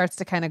that starts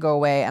to kind of go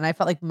away. And I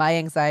felt like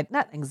my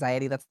not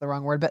anxiety, that's the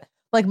wrong word, but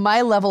like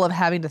my level of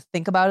having to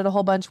think about it a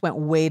whole bunch went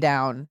way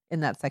down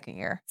in that second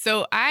year.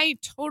 So I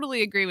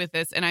totally agree with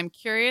this. And I'm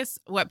curious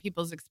what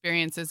people's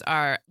experiences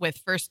are with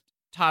first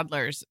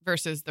toddlers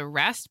versus the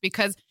rest,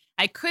 because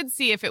I could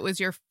see if it was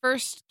your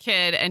first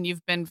kid and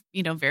you've been,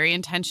 very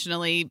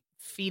intentionally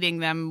feeding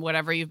them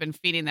whatever you've been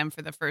feeding them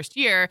for the first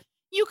year,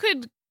 you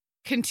could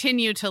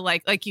continue to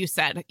like you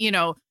said,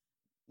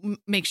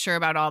 make sure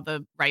about all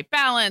the right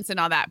balance and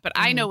all that. But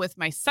I know with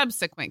my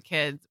subsequent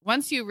kids,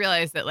 once you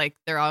realize that like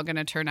they're all going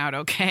to turn out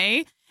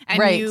okay. And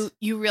right.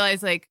 you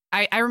realize like,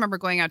 I remember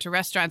going out to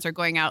restaurants or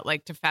going out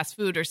like to fast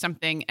food or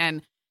something.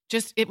 And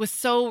just, it was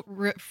so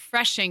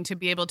refreshing to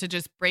be able to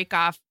just break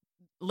off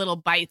little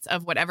bites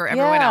of whatever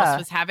everyone else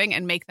was having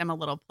and make them a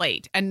little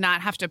plate and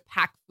not have to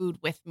pack food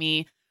with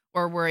me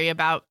or worry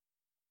about,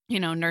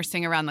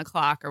 nursing around the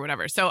clock or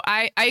whatever. So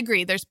I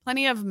agree. There's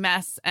plenty of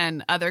mess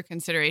and other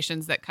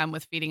considerations that come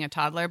with feeding a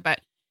toddler.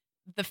 But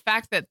the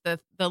fact that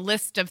the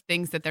list of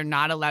things that they're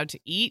not allowed to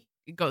eat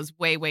goes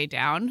way, way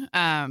down.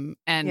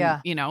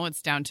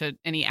 It's down to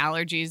any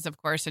allergies, of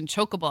course, and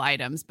chokeable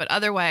items. But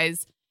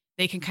otherwise,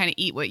 they can kind of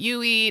eat what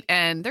you eat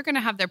and they're going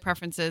to have their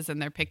preferences and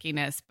their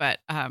pickiness. But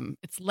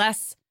it's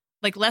less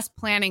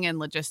planning and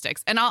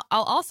logistics. And I'll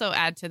also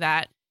add to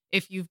that,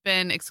 if you've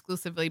been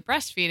exclusively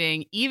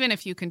breastfeeding, even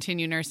if you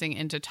continue nursing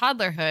into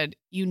toddlerhood,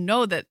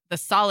 that the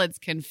solids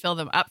can fill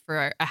them up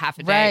for a half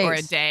a day or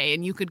a day,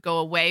 and you could go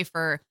away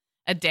for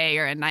a day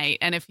or a night.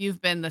 And if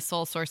you've been the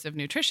sole source of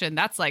nutrition,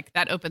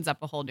 that opens up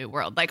a whole new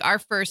world. Like our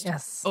first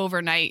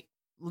overnight,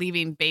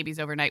 leaving babies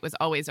overnight was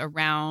always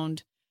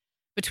around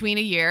between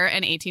a year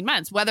and 18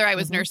 months. Whether I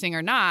was nursing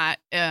or not,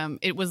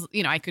 it was,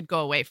 I could go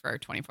away for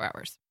 24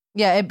 hours.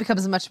 Yeah, it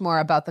becomes much more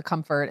about the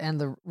comfort and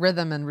the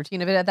rhythm and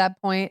routine of it at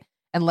that point,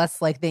 and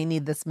less like they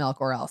need this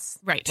milk or else.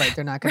 Right.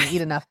 They're not going to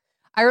eat enough.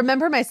 I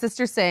remember my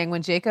sister saying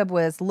when Jacob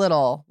was a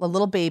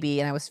little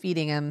baby, and I was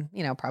feeding him,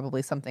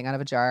 probably something out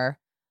of a jar,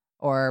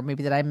 or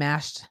maybe that I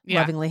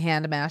lovingly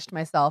hand mashed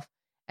myself.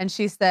 And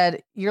she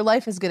said, your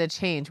life is going to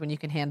change when you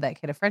can hand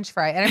that kid a French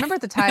fry. And I remember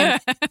at the time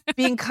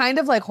being kind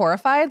of like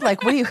horrified,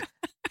 like, what do you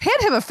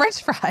hand him a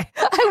French fry?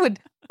 I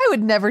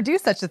would never do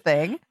such a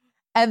thing.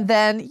 And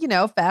then,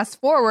 fast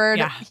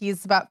forward,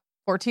 he's about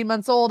 14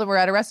 months old and we're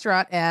at a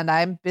restaurant and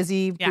I'm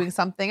busy doing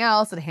something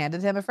else and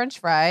handed him a French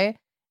fry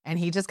and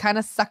he just kind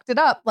of sucked it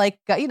up. Like,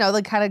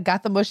 kind of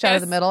got the mush out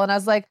of the middle. And I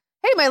was like,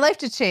 hey, my life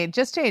just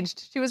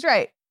changed. She was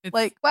right.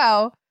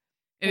 Wow.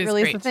 It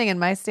really is the thing. And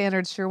my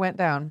standards sure went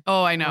down.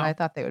 Oh, I know. I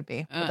thought they would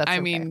be.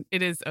 I mean,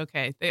 it is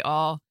okay. They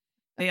all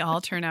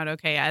turn out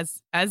okay,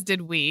 as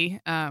did we.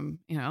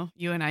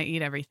 You and I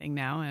eat everything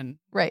now, and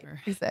right,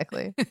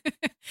 exactly.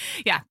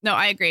 Yeah, no,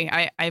 I agree.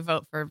 I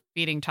vote for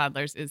feeding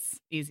toddlers is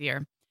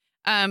easier.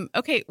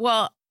 Okay,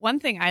 well,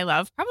 one thing I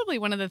love, probably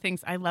one of the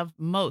things I love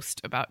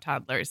most about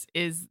toddlers,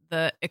 is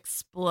the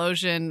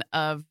explosion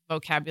of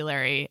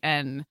vocabulary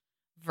and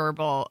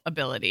verbal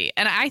ability.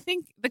 And I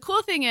think the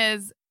cool thing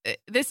is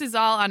this is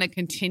all on a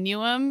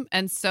continuum,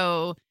 and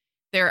so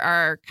there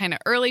are kind of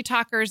early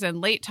talkers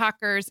and late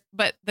talkers,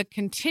 but the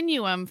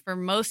continuum for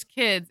most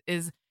kids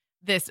is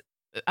this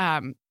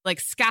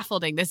like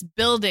scaffolding, this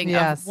building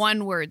of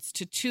 1 words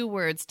to 2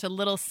 words to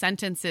little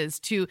sentences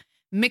to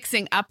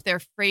mixing up their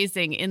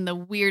phrasing in the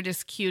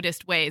weirdest,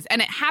 cutest ways.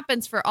 And it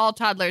happens for all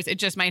toddlers. It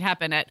just might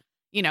happen at,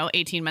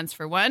 18 months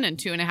for one and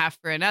 2.5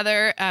 for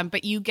another.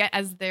 But you get,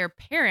 as their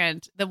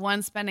parent, the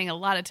one spending a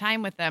lot of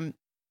time with them,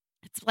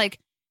 it's like,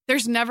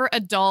 there's never a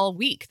dull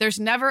week. There's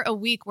never a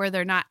week where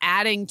they're not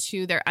adding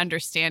to their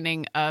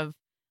understanding of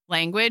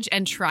language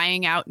and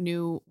trying out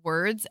new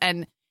words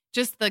and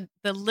just the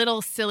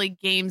little silly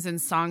games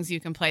and songs you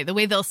can play, the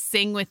way they'll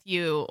sing with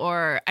you.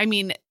 Or,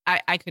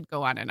 I could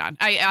go on and on.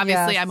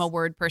 I'm a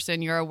word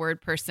person. You're a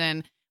word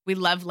person. We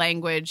love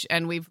language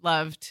and we've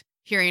loved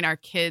hearing our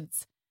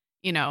kids,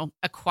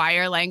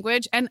 acquire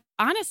language. And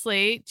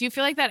honestly, do you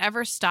feel like that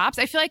ever stops?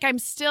 I feel like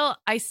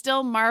I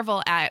still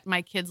marvel at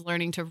my kids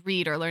learning to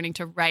read or learning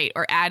to write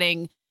or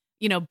adding,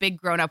 big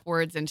grown-up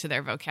words into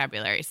their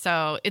vocabulary.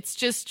 So it's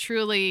just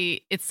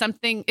truly, it's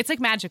like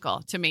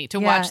magical to me to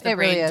watch the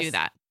brain do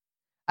that.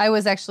 I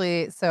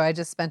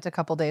just spent a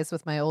couple days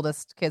with my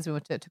oldest kids. We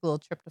took a little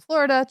trip to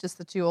Florida, just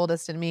the 2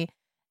 oldest and me.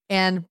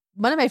 And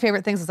one of my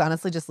favorite things is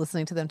honestly just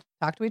listening to them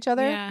talk to each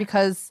other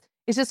because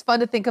it's just fun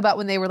to think about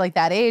when they were like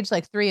that age,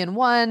 like 3 and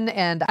 1.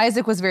 And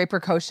Isaac was very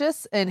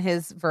precocious in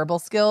his verbal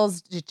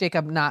skills.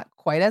 Jacob, not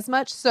quite as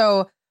much.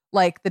 So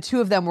like the 2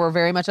 of them were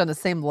very much on the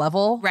same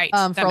level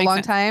for a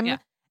long time. Yeah.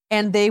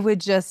 And they would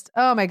just,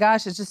 oh my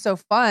gosh, it's just so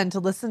fun to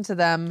listen to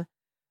them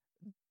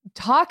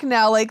talk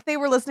now. Like they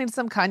were listening to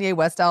some Kanye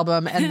West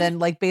album and then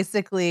like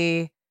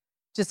basically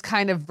just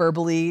kind of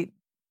verbally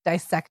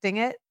dissecting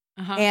it.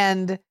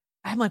 And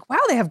I'm like, wow,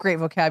 they have great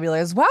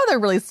vocabularies. Wow, they're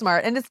really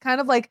smart. And it's kind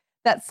of like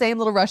that same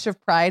little rush of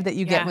pride that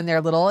you get when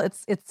they're little.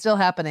 It's still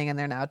happening and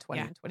they're now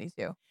 20 and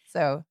 22.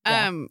 So,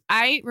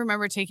 I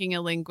remember taking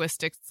a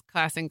linguistics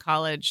class in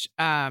college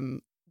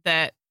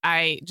that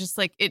I just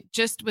it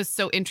just was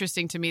so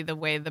interesting to me, the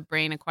way the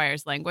brain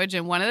acquires language.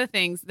 And one of the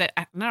things that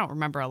I don't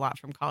remember a lot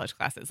from college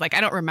classes, like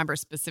I don't remember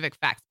specific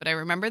facts, but I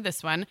remember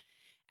this one.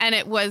 And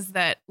it was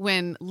that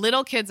when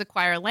little kids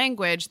acquire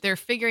language, they're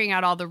figuring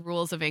out all the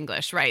rules of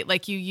English, right?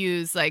 Like you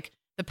use like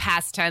the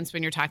past tense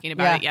when you're talking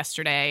about it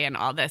yesterday and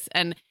all this.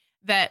 And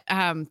that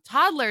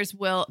toddlers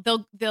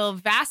they'll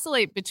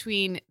vacillate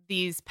between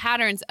these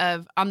patterns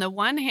of, on the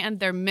one hand,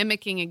 they're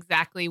mimicking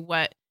exactly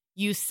what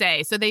you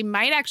say. So they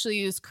might actually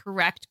use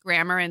correct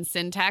grammar and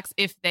syntax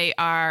if they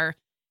are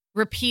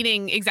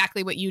repeating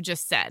exactly what you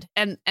just said.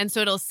 And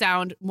so it'll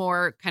sound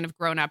more kind of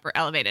grown up or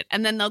elevated.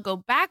 And then they'll go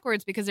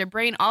backwards because their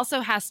brain also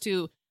has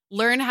to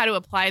learn how to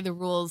apply the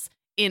rules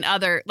in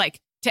other, like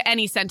to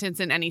any sentence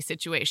in any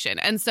situation.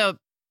 And so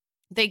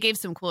they gave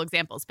some cool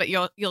examples, but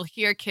you'll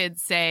hear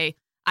kids say,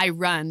 I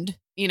runned,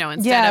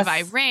 instead of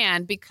I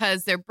ran,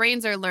 because their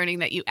brains are learning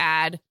that you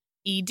add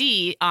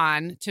ED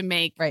on to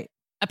make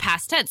a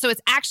past tense. So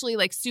it's actually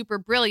like super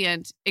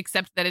brilliant,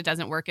 except that it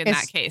doesn't work in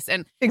that case.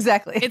 And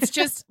exactly. It's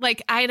just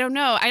like, I don't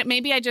know.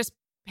 Maybe I just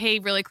pay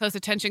really close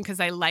attention because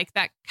I like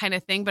that kind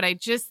of thing. But I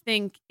just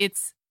think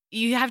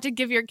you have to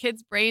give your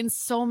kids' brains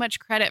so much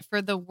credit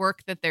for the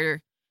work that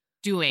they're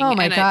doing. Oh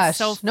my gosh.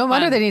 So no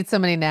wonder they need so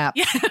many naps.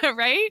 Yeah,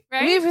 right?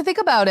 I mean, if you think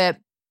about it,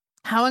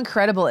 how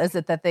incredible is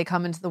it that they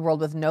come into the world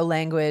with no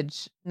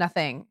language,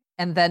 nothing,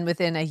 and then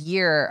within a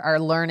year are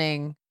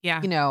learning,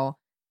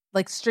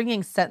 like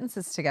stringing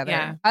sentences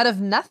together out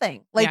of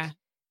nothing. Like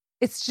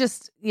it's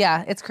just,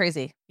 it's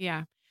crazy.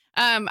 Yeah.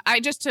 I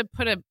just to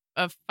put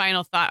a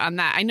final thought on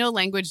that. I know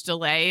language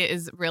delay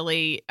is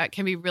really,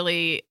 can be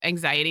really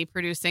anxiety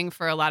producing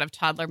for a lot of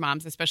toddler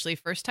moms, especially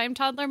first time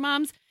toddler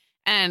moms.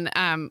 And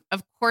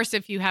of course,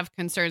 if you have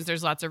concerns,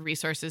 there's lots of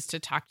resources to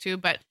talk to.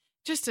 But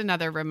just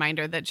another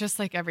reminder that just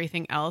like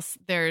everything else,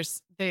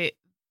 there's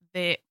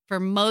for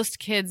most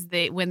kids,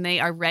 when they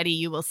are ready,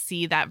 you will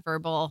see that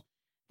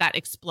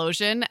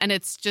explosion, and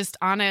it's just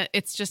on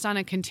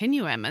a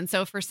continuum. And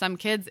so for some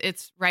kids,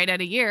 it's right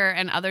at a year,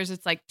 and others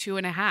it's like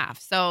 2.5.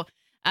 So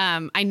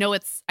I know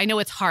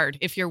it's hard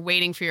if you're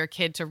waiting for your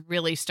kid to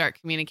really start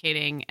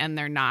communicating and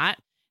they're not.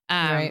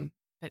 Right.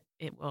 But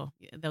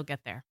they'll get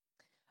there.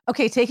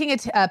 Okay, taking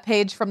a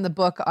page from the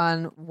book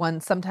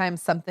on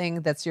sometimes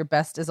something that's your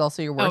best is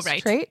also your worst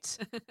trait.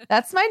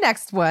 That's my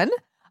next one.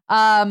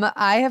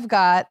 I have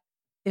got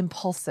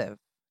impulsive.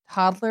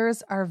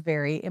 Toddlers are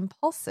very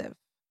impulsive.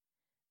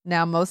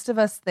 Now, most of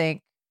us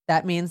think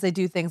that means they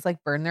do things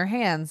like burn their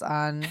hands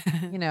on,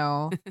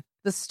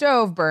 the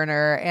stove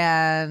burner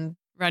and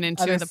run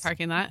into the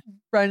parking lot.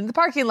 Run into the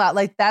parking lot.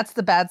 Like that's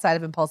the bad side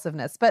of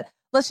impulsiveness. But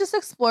let's just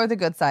explore the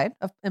good side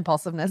of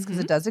impulsiveness because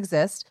it does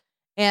exist.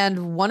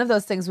 And one of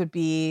those things would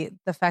be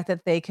the fact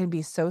that they can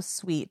be so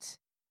sweet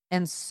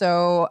and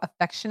so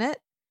affectionate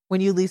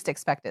when you least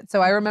expect it.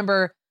 So I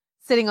remember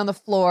sitting on the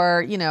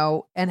floor,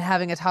 and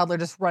having a toddler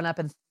just run up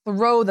and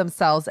throw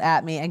themselves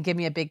at me and give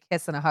me a big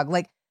kiss and a hug.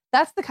 Like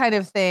that's the kind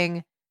of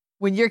thing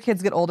when your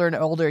kids get older and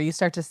older, you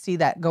start to see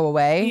that go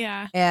away.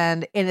 Yeah.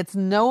 And it's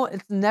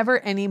never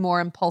any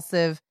more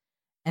impulsive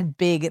and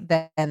big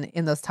than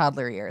in those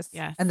toddler years.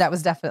 Yes. And that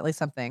was definitely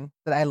something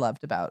that I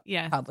loved about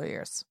toddler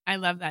years. I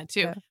love that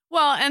too. Yeah.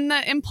 Well, and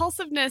the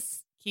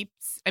impulsiveness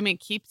keeps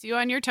you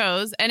on your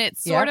toes, and it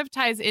sort of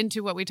ties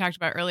into what we talked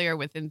about earlier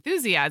with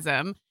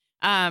enthusiasm.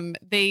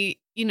 There's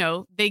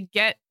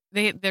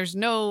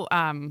no,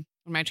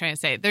 what am I trying to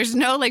say? There's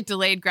no like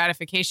delayed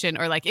gratification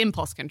or like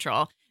impulse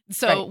control.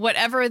 So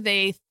whatever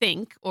they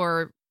think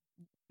or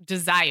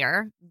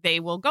desire, they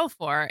will go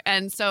for.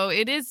 And so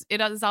it is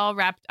all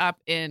wrapped up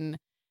in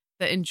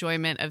the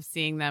enjoyment of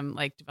seeing them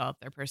like develop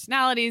their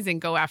personalities and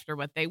go after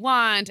what they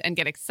want and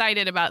get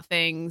excited about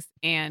things.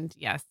 And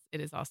yes,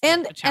 it is also a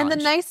challenge. And the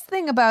nice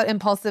thing about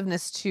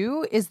impulsiveness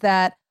too is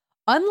that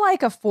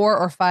unlike a 4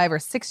 or 5 or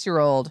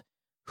 6-year-old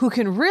who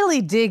can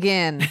really dig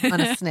in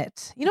on a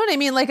snit, you know what I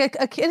mean? Like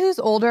a kid who's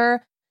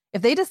older,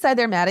 if they decide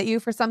they're mad at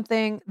you for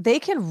something, they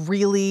can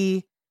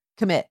really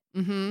commit,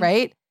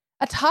 right?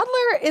 A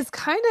toddler is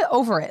kind of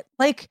over it.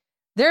 Like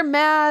they're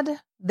mad,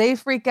 they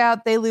freak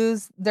out, they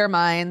lose their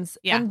minds.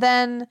 Yeah. And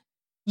then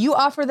you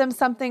offer them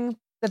something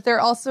that they're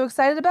also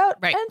excited about.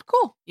 Right. And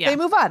cool. Yeah. They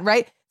move on.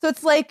 Right. So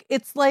it's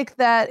like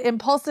that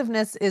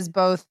impulsiveness is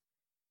both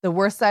the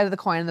worst side of the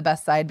coin and the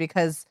best side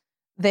because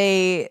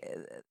they're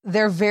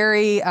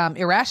very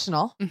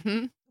irrational,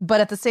 but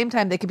at the same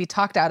time, they can be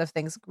talked out of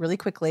things really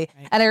quickly.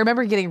 Right. And I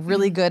remember getting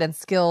really good and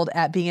skilled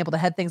at being able to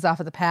head things off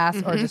of the pass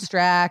or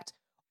distract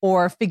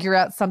or figure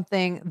out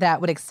something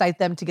that would excite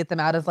them to get them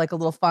out of like a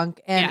little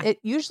funk. And it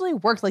usually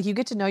worked. Like you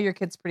get to know your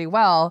kids pretty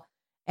well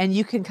and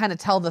you can kind of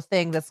tell the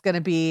thing that's going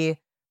to be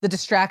the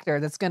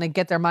distractor that's going to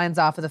get their minds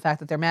off of the fact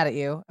that they're mad at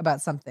you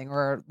about something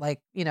or like,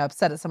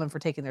 upset at someone for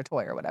taking their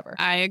toy or whatever.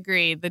 I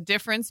agree. The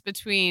difference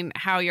between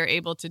how you're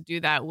able to do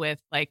that with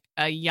like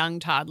a young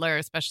toddler,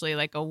 especially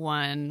like a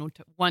 1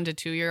 to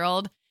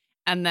 2-year-old,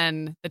 and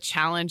then the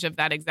challenge of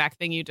that exact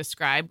thing you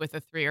described with a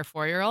 3 or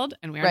 4-year-old.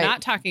 And we are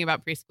not talking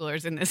about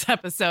preschoolers in this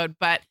episode,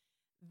 but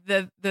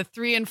the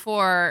 3 and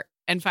 4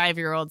 and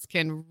 5-year-olds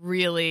can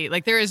really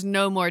like, there is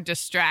no more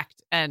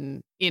distract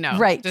and,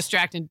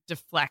 distract and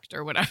deflect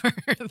or whatever.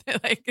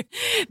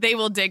 They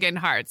will dig in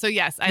hard. So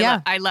yes,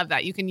 I love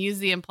that. You can use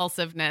the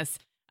impulsiveness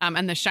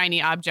and the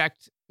shiny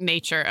object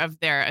nature of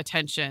their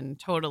attention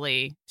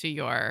totally to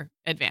your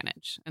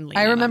advantage. And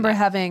I remember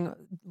having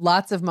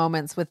lots of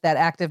moments with that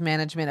active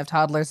management of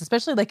toddlers,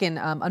 especially like in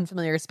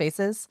unfamiliar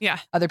spaces,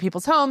 other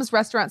people's homes,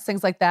 restaurants,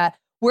 things like that,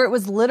 where it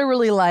was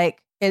literally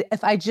like,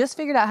 if I just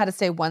figured out how to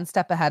stay one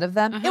step ahead of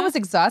them, it was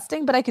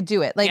exhausting, but I could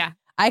do it. Like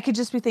I could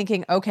just be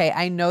thinking, okay,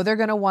 I know they're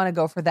going to want to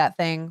go for that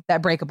thing,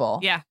 that breakable.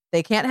 Yeah.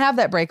 They can't have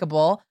that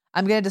breakable.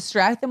 I'm going to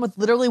distract them with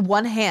literally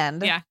one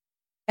hand. Yeah.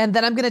 And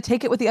then I'm going to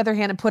take it with the other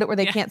hand and put it where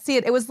they can't see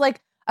it. It was like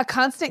a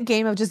constant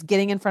game of just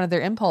getting in front of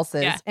their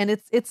impulses. Yeah. And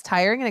it's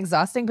tiring and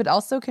exhausting, but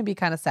also can be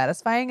kind of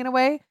satisfying in a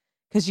way.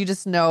 Because you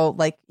just know,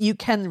 like, you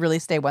can really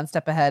stay one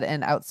step ahead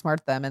and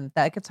outsmart them. And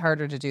that gets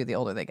harder to do the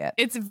older they get.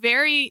 It's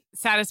very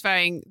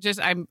satisfying.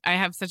 I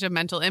have such a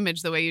mental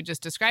image the way you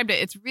just described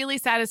it. It's really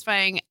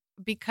satisfying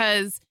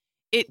because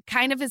it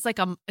kind of is like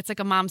it's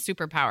like a mom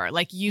superpower.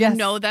 Like, you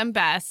know them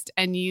best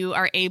and you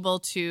are able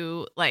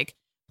to, like,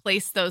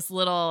 place those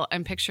little,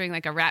 I'm picturing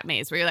like a rat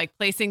maze where you're like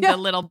placing the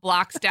little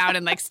blocks down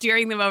and like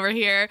steering them over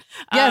here.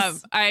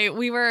 Yes. I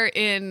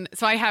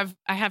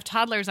have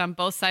toddlers on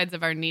both sides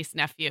of our niece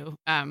nephew,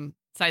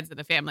 sides of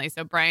the family.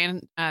 So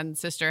Brian and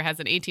sister has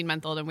an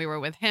 18-month-old and we were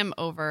with him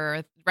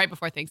over right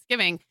before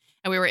Thanksgiving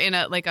and we were in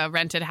a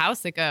rented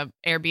house, like a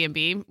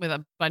Airbnb with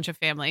a bunch of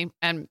family.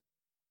 And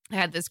I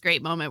had this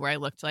great moment where I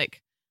looked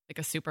like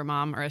a super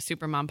mom or a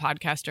super mom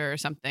podcaster or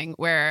something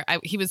where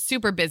he was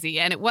super busy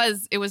and it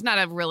was not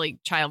a really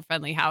child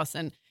friendly house.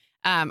 And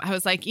I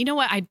was like, you know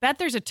what? I bet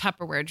there's a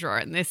Tupperware drawer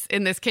in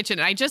this kitchen.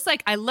 And I just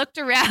I looked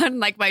around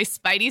like my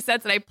Spidey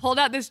sense and I pulled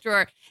out this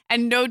drawer,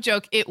 and no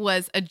joke, it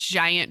was a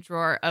giant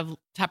drawer of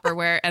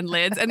Tupperware and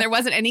lids, and there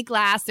wasn't any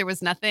glass. There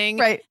was nothing.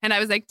 Right. And I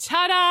was like,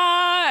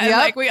 ta-da!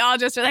 And we all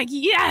just were like,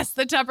 yes,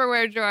 the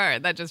Tupperware drawer.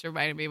 That just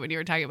reminded me when you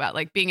were talking about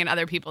being in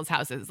other people's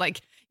houses.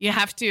 You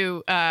have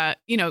to,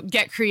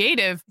 get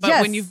creative.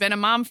 But when you've been a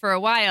mom for a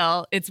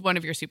while, it's one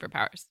of your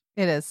superpowers.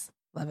 It is.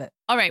 Love it.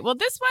 All right. Well,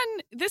 this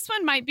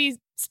one might be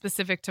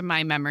specific to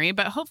my memory,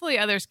 but hopefully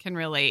others can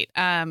relate.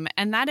 And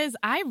that is,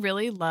 I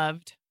really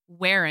loved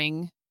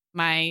wearing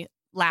my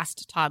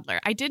last toddler.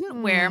 I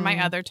didn't wear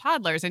my other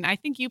toddlers, and I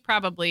think you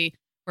probably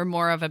were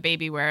more of a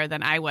baby wearer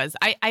than I was.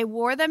 I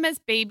wore them as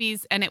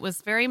babies, and it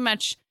was very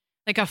much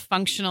like a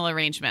functional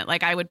arrangement.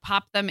 I would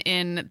pop them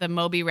in the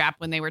Moby wrap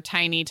when they were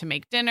tiny to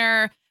make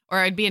dinner, or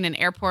I'd be in an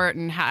airport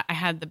and I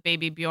had the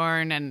baby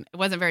Bjorn, and it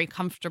wasn't very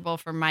comfortable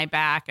for my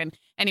back. And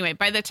anyway,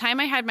 by the time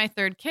I had my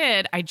third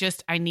kid,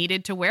 I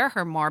needed to wear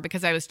her more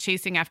because I was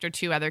chasing after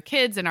two other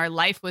kids, and our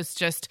life was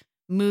just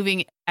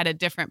moving at a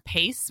different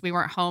pace. We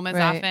weren't home as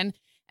often.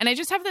 And I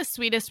just have the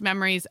sweetest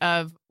memories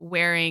of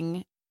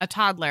wearing a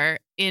toddler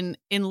in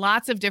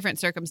lots of different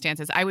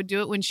circumstances. I would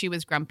do it when she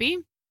was grumpy,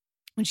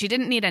 when she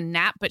didn't need a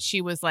nap, but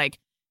she was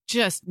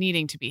just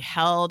needing to be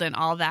held and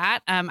all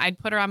that. I'd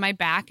put her on my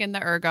back in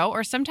the ergo,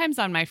 or sometimes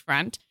on my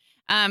front,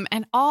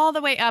 and all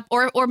the way up,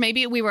 or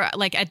maybe we were at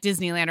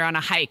Disneyland or on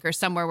a hike or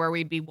somewhere where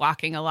we'd be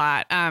walking a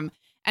lot. And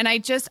I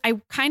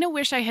kind of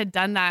wish I had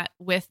done that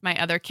with my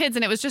other kids,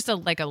 and it was just a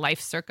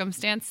life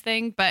circumstance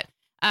thing. But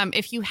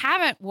if you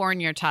haven't worn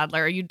your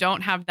toddler, or you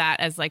don't have that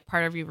as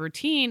part of your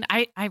routine,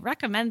 I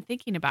recommend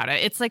thinking about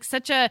it. It's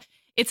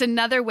it's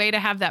another way to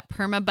have that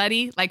perma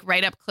buddy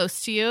right up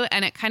close to you,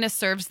 and it kind of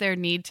serves their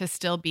need to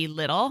still be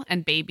little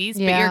and babies,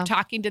 but you're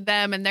talking to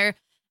them and they're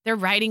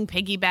riding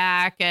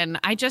piggyback. And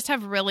I just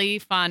have really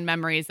fond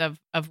memories of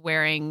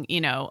wearing,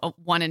 a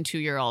 1 and 2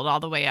 year old all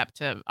the way up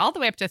to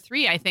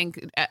 3, I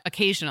think,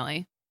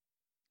 occasionally.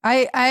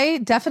 I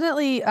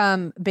definitely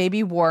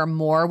baby wore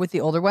more with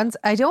the older ones.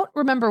 I don't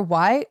remember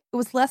why it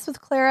was less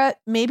with Clara.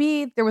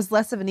 Maybe there was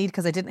less of a need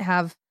because I didn't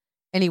have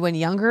anyone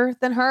younger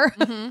than her.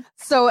 Mm-hmm.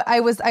 So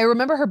I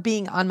remember her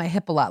being on my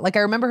hip a lot. I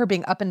remember her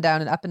being up and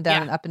down and up and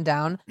down and up and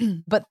down,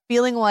 but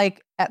feeling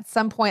like at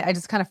some point I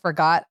just kind of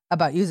forgot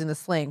about using the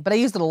sling, but I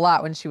used it a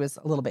lot when she was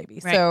a little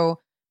baby. Right. So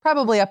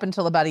probably up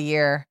until about a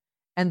year.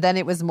 And then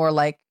it was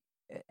more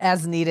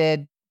as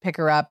needed, pick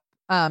her up.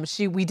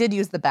 We did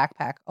use the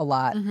backpack a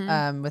lot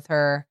with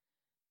her,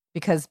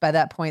 because by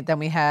that point then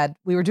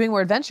we were doing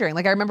more adventuring.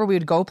 I remember we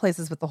would go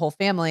places with the whole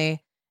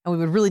family, and we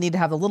would really need to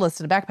have the littlest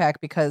in a backpack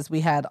because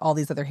we had all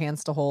these other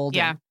hands to hold.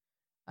 Yeah.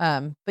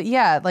 And, but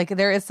yeah, there's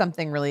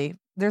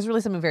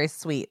really something very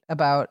sweet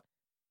about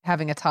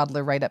having a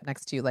toddler right up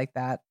next to you like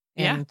that.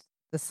 And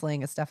the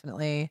sling or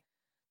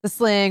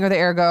the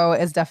ergo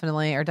are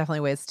definitely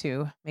ways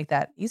to make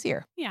that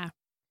easier. Yeah.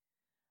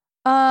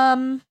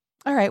 All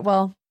right.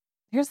 Well,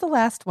 here's the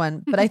last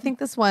one, but I think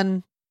this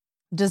one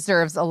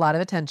deserves a lot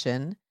of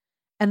attention.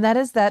 And that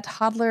is that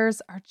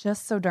toddlers are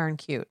just so darn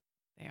cute.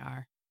 They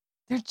are.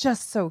 They're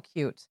just so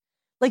cute.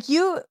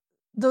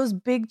 Those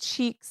big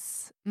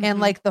cheeks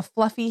and the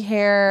fluffy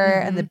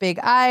hair and the big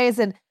eyes.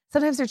 And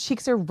sometimes their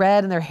cheeks are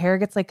red and their hair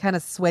gets kind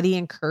of sweaty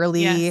and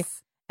curly.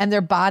 Yes. And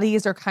their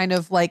bodies are kind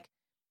of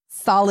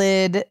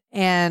solid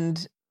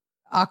and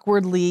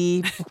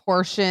awkwardly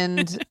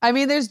proportioned. I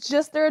mean,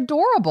 they're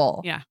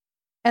adorable. Yeah.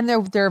 And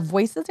their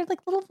voices, they're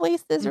little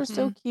voices are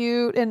so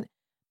cute. And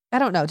I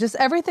don't know, just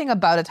everything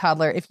about a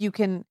toddler, if you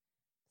can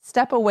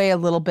step away a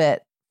little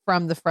bit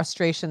from the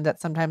frustration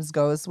that sometimes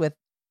goes with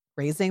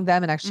raising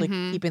them and actually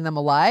keeping them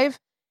alive,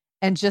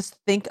 and just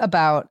think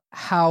about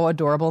how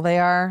adorable they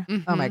are.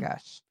 Oh my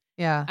gosh.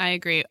 Yeah. I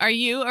agree. Are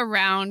you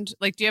around,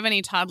 do you have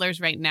any toddlers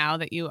right now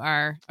that you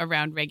are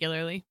around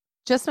regularly?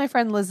 Just my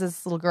friend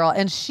Liz's little girl.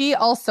 And she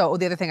also,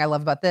 the other thing I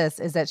love about this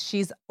is that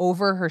she's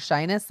over her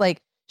shyness.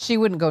 She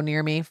wouldn't go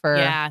near me for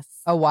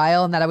a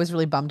while, and that always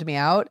really bummed me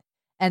out.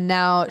 And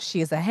now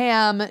she is a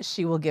ham.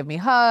 She will give me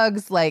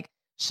hugs.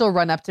 She'll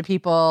run up to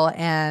people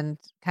and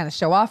kind of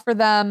show off for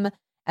them.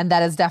 And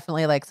that is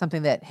definitely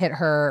something that hit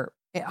her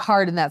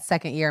hard in that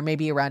second year,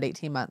 maybe around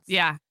 18 months.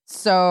 Yeah.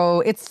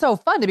 So it's so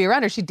fun to be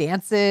around her. She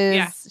dances.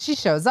 Yeah. She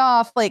shows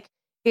off.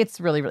 It's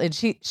really, really,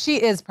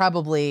 she is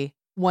probably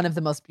one of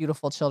the most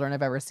beautiful children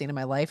I've ever seen in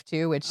my life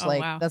too, which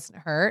doesn't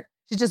hurt.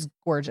 She's just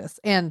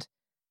gorgeous.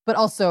 But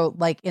also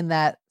in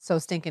that so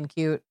stinking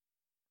cute.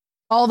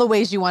 All the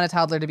ways you want a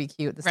toddler to be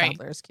cute, this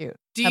toddler is cute.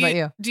 How about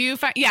you? Do you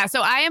find,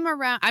 so I am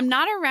around, I'm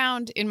not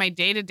around in my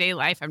day-to-day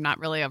life. I'm not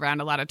really around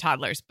a lot of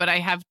toddlers, but I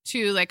have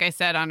two, like I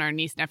said, on our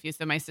niece nephews.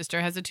 So my sister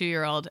has a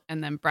 2-year-old,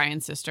 and then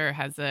Brian's sister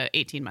has a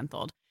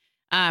 18-month-old.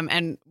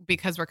 And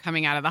because we're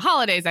coming out of the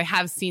holidays, I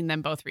have seen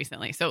them both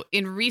recently. So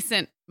in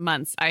recent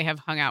months, I have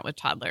hung out with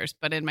toddlers,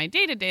 but in my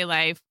day-to-day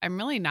life, I'm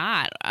really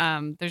not.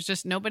 There's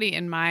just nobody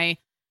in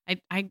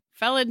I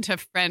fell into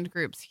friend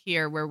groups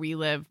here where we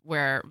live,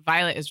 where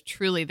Violet is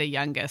truly the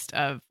youngest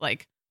of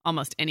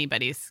almost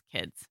anybody's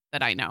kids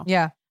that I know.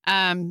 Yeah.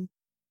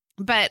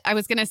 But I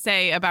was going to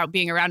say about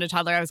being around a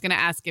toddler, I was going to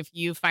ask if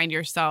you find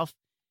yourself,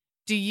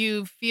 do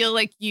you feel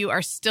like you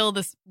are still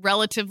this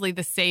relatively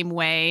the same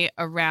way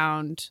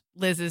around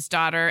Liz's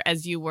daughter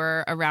as you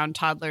were around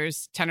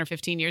toddlers 10 or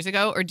 15 years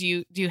ago? Or do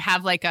you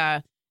have like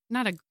not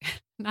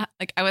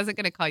like, I wasn't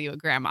going to call you a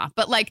grandma,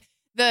 but like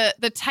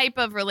the type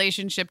of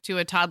relationship to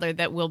a toddler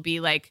that will be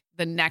like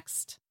the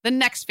next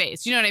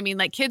phase? You know what I mean?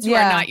 Like kids who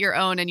are not your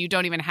own and you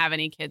don't even have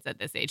any kids at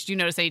this age. Do you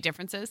notice any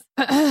differences?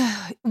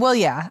 Well,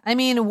 yeah. I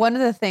mean, one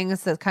of the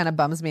things that kind of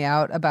bums me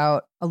out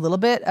about a little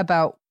bit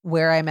about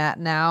where I'm at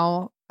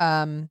now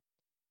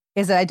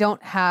is that I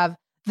don't have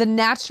the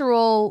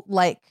natural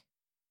like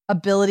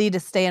ability to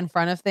stay in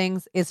front of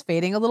things is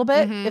fading a little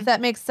bit, if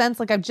that makes sense.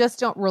 Like I just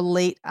don't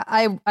relate.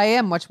 I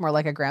am much more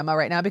like a grandma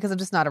right now because I'm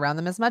just not around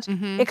them as much.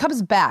 It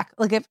comes back.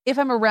 Like if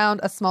I'm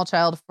around a small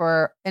child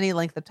for any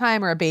length of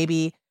time or a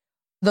baby,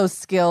 those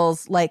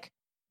skills like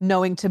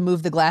knowing to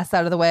move the glass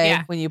out of the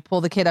way when you pull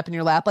the kid up in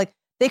your lap, like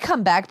they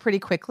come back pretty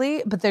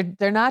quickly, but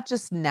they're not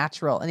just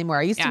natural anymore.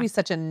 I used to be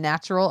such a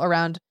natural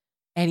around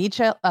any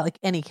child, like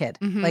any kid.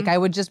 Like I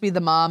would just be the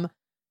mom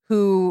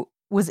who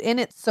was in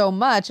it so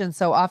much and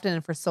so often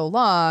and for so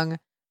long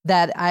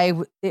that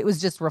it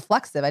was just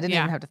reflexive. I didn't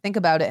even have to think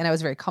about it. And I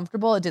was very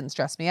comfortable. It didn't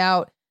stress me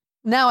out.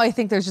 Now I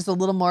think there's just a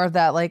little more of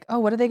that, like, oh,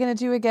 what are they going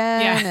to do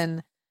again?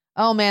 And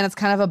oh man, it's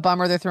kind of a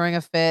bummer. They're throwing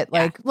a fit.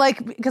 Like,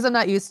 because I'm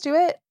not used to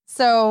it.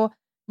 So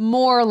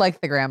more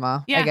like the grandma,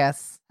 I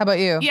guess. How about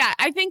you? Yeah,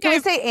 I think we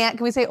say aunt?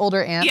 Can we say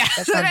older aunt? Yeah,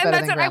 that's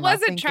what I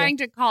wasn't trying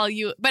to call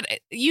you, but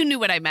you knew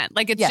what I meant.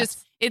 Like it's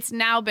just, it's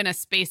now been a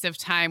space of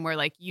time where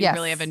like you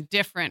really have a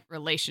different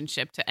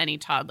relationship to any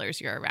toddlers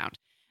you're around.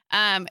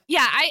 I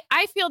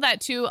feel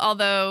that too.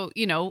 Although,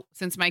 you know,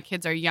 since my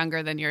kids are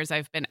younger than yours,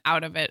 I've been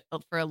out of it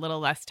for a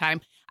little less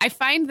time. I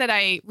find that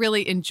I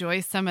really enjoy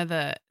some of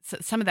the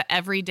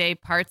everyday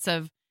parts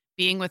of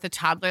being with a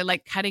toddler,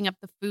 like cutting up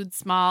the food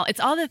small. It's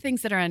all the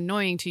things that are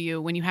annoying to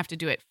you when you have to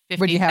do it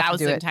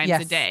 50,000 times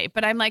a day.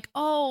 But I'm like,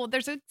 oh,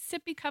 there's a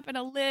sippy cup and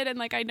a lid. And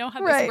like, I know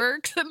how this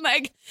works. And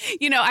like,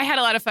 you know, I had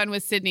a lot of fun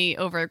with Sydney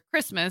over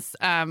Christmas,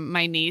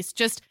 my niece,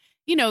 just,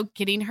 you know,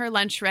 getting her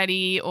lunch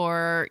ready,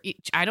 or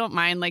I don't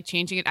mind like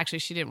changing it. Actually,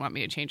 she didn't want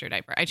me to change her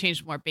diaper. I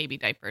changed more baby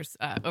diapers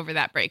over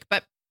that break.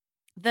 But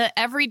the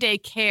everyday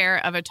care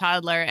of a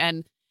toddler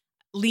and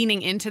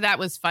leaning into that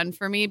was fun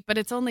for me, but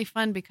it's only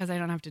fun because I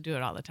don't have to do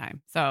it all the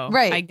time. So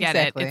I get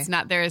it. It's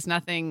not, there is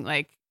nothing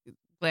like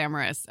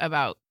glamorous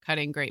about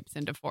cutting grapes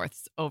into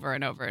fourths over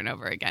and over and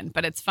over again.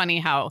 But it's funny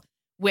how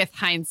with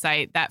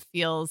hindsight that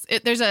feels,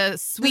 there's a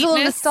sweetness, there's a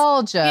little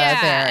nostalgia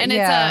there. And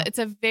it's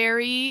a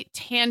very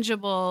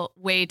tangible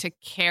way to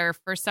care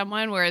for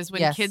someone. Whereas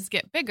when kids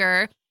get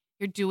bigger,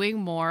 you're doing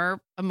more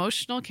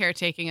emotional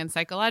caretaking and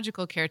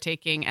psychological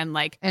caretaking and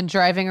like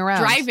driving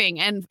around,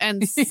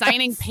 and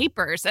signing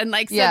papers. And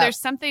like, so there's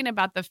something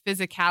about the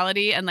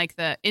physicality and like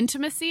the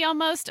intimacy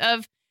almost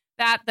of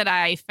that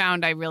I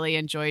found I really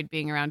enjoyed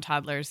being around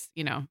toddlers,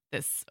 you know,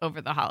 this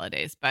over the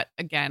holidays. But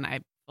again,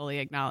 I fully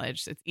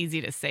acknowledge it's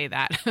easy to say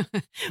that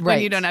when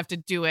you don't have to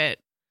do it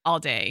all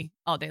day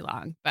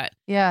long. But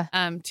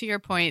to your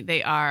point,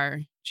 they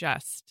are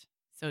just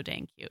so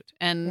dang cute.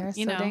 And,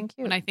 you know,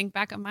 when I think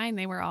back of mine,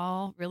 they were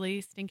all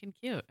really stinking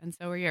cute. And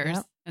so were yours.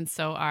 Yep. And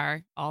so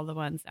are all the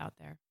ones out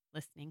there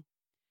listening.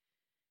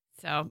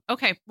 So,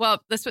 okay.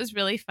 Well, this was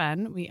really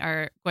fun. We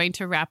are going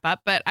to wrap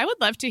up, but I would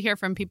love to hear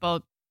from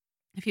people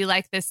if you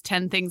like this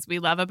 10 things we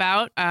love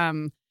about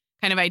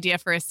kind of idea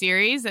for a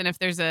series. And if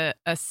there's a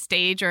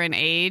stage or an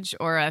age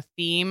or a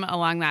theme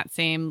along that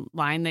same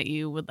line that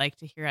you would like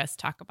to hear us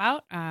talk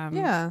about,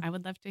 I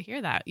would love to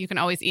hear that. You can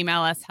always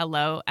email us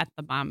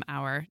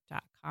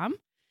hello@themomhour.com.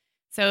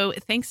 So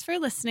thanks for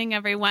listening,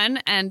 everyone.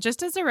 And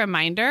just as a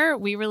reminder,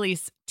 we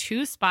release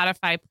 2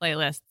 Spotify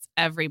playlists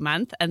every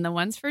month. And the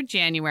ones for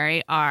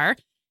January are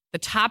the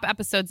top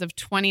episodes of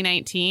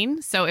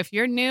 2019. So if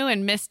you're new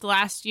and missed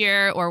last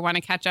year or want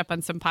to catch up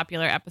on some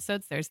popular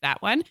episodes, there's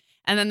that one.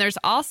 And then there's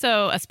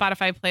also a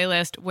Spotify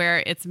playlist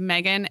where it's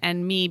Megan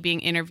and me being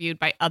interviewed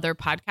by other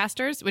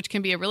podcasters, which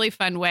can be a really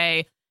fun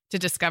way to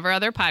discover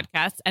other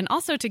podcasts and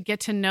also to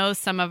get to know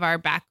some of our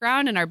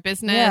background and our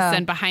business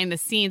and behind the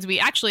scenes. We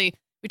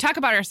talk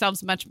about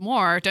ourselves much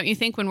more, don't you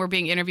think, when we're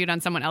being interviewed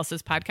on someone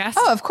else's podcast?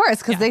 Oh, of course,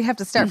 because they have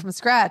to start from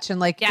scratch. And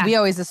like we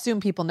always assume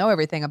people know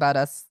everything about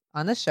us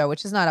on this show,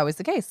 which is not always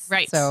the case.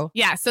 Right. So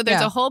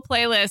there's a whole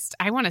playlist.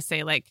 I want to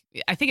say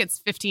I think it's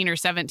 15 or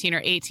 17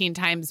 or 18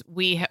 times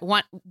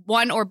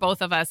one or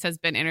both of us has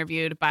been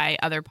interviewed by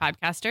other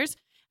podcasters.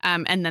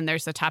 And then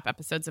there's the top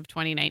episodes of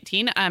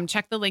 2019.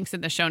 Check the links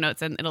in the show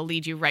notes and it'll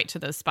lead you right to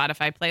those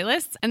Spotify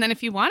playlists. And then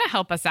if you want to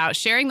help us out,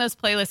 sharing those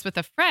playlists with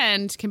a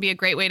friend can be a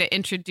great way to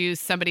introduce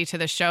somebody to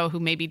the show who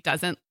maybe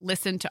doesn't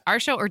listen to our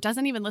show or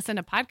doesn't even listen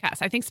to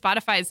podcasts. I think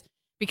Spotify is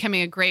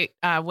becoming a great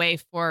way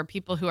for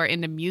people who are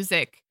into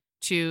music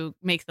to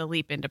make the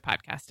leap into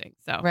podcasting.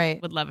 So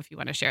would love if you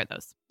want to share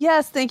those.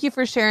 Yes. Thank you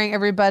for sharing,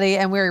 everybody.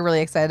 And we're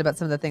really excited about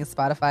some of the things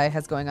Spotify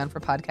has going on for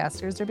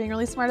podcasters. They're being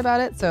really smart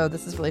about it. So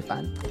this is really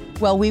fun.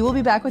 Well, we will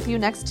be back with you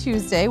next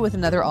Tuesday with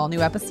another all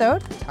new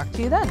episode. Talk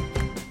to you then.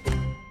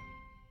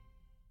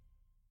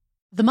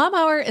 The Mom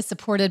Hour is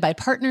supported by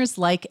partners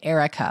like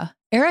Erica.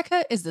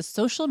 Erica is the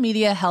social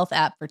media health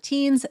app for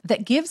teens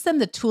that gives them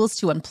the tools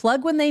to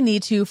unplug when they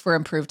need to for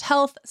improved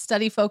health,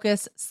 study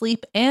focus,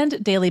 sleep,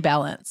 and daily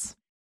balance.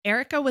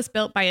 Erica was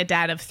built by a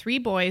dad of 3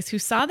 boys who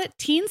saw that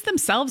teens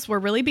themselves were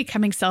really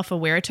becoming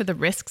self-aware to the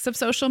risks of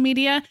social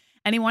media,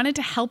 and he wanted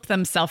to help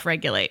them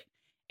self-regulate.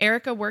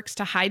 Erica works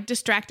to hide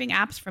distracting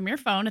apps from your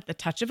phone at the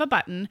touch of a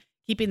button,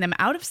 keeping them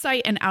out of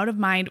sight and out of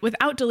mind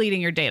without deleting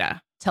your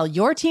data. Tell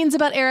your teens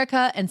about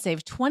Erica and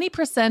save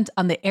 20%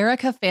 on the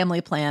Erica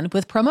family plan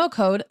with promo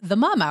code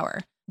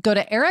TheMomHour. Go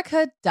to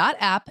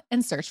erica.app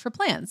and search for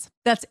plans.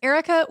 That's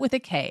Erica with a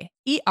K,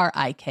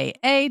 ERIKA.app,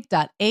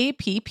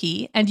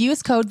 and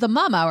use code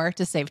TheMomHour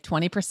to save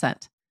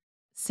 20%.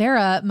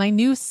 Sarah, my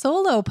new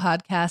solo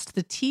podcast,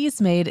 The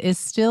Teas Made, is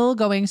still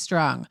going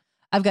strong.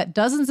 I've got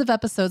dozens of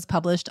episodes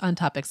published on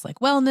topics like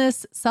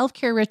wellness,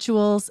 self-care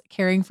rituals,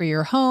 caring for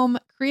your home,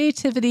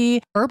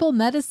 creativity, herbal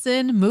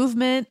medicine,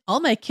 movement, all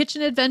my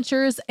kitchen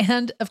adventures,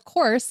 and of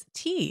course,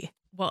 tea.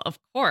 Well, of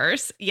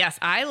course. Yes,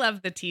 I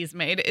love The Teas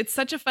Made. It's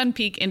such a fun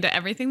peek into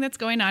everything that's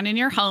going on in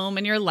your home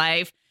and your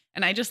life.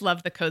 And I just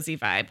love the cozy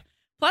vibe.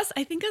 Plus,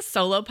 I think a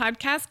solo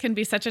podcast can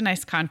be such a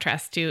nice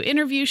contrast to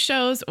interview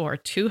shows or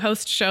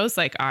 2-host shows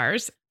like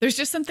ours. There's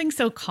just something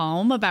so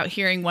calm about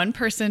hearing one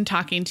person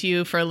talking to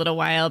you for a little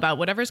while about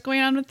whatever's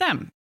going on with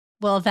them.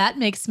 Well, that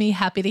makes me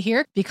happy to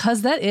hear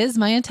because that is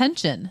my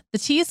intention. The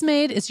Teas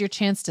Made is your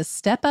chance to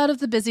step out of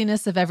the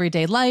busyness of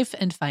everyday life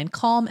and find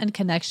calm and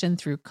connection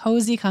through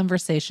cozy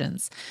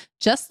conversations.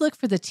 Just look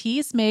for The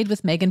Teas Made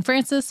with Megan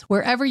Francis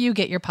wherever you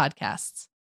get your podcasts.